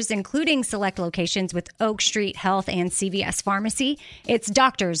seniors, including select locations with Oak Street Health and CVS Pharmacy. It's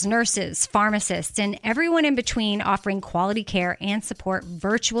doctors, nurses, pharmacists, and everyone in between offering quality care and support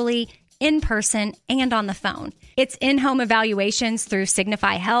virtually, in person, and on the phone. It's in-home evaluations through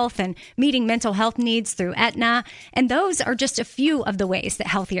Signify Health and meeting mental health needs through Aetna. And those are just a few of the ways that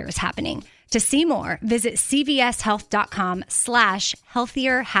healthier is happening. To see more, visit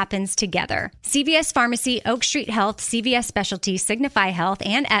cvshealth.com/healthier happens together. CVS Pharmacy, Oak Street Health, CVS Specialty, Signify Health,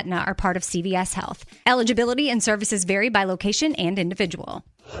 and Aetna are part of CVS Health. Eligibility and services vary by location and individual.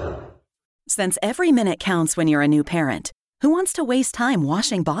 Since every minute counts when you're a new parent, who wants to waste time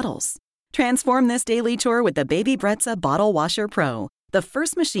washing bottles? Transform this daily chore with the Baby Brezza Bottle Washer Pro, the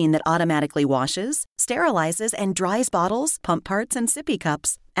first machine that automatically washes, sterilizes, and dries bottles, pump parts, and sippy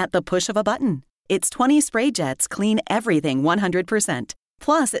cups at the push of a button. Its 20 spray jets clean everything 100%.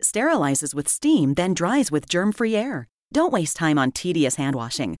 Plus, it sterilizes with steam, then dries with germ-free air. Don't waste time on tedious hand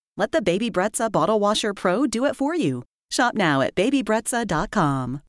washing. Let the Baby Brezza Bottle Washer Pro do it for you. Shop now at babybrezza.com.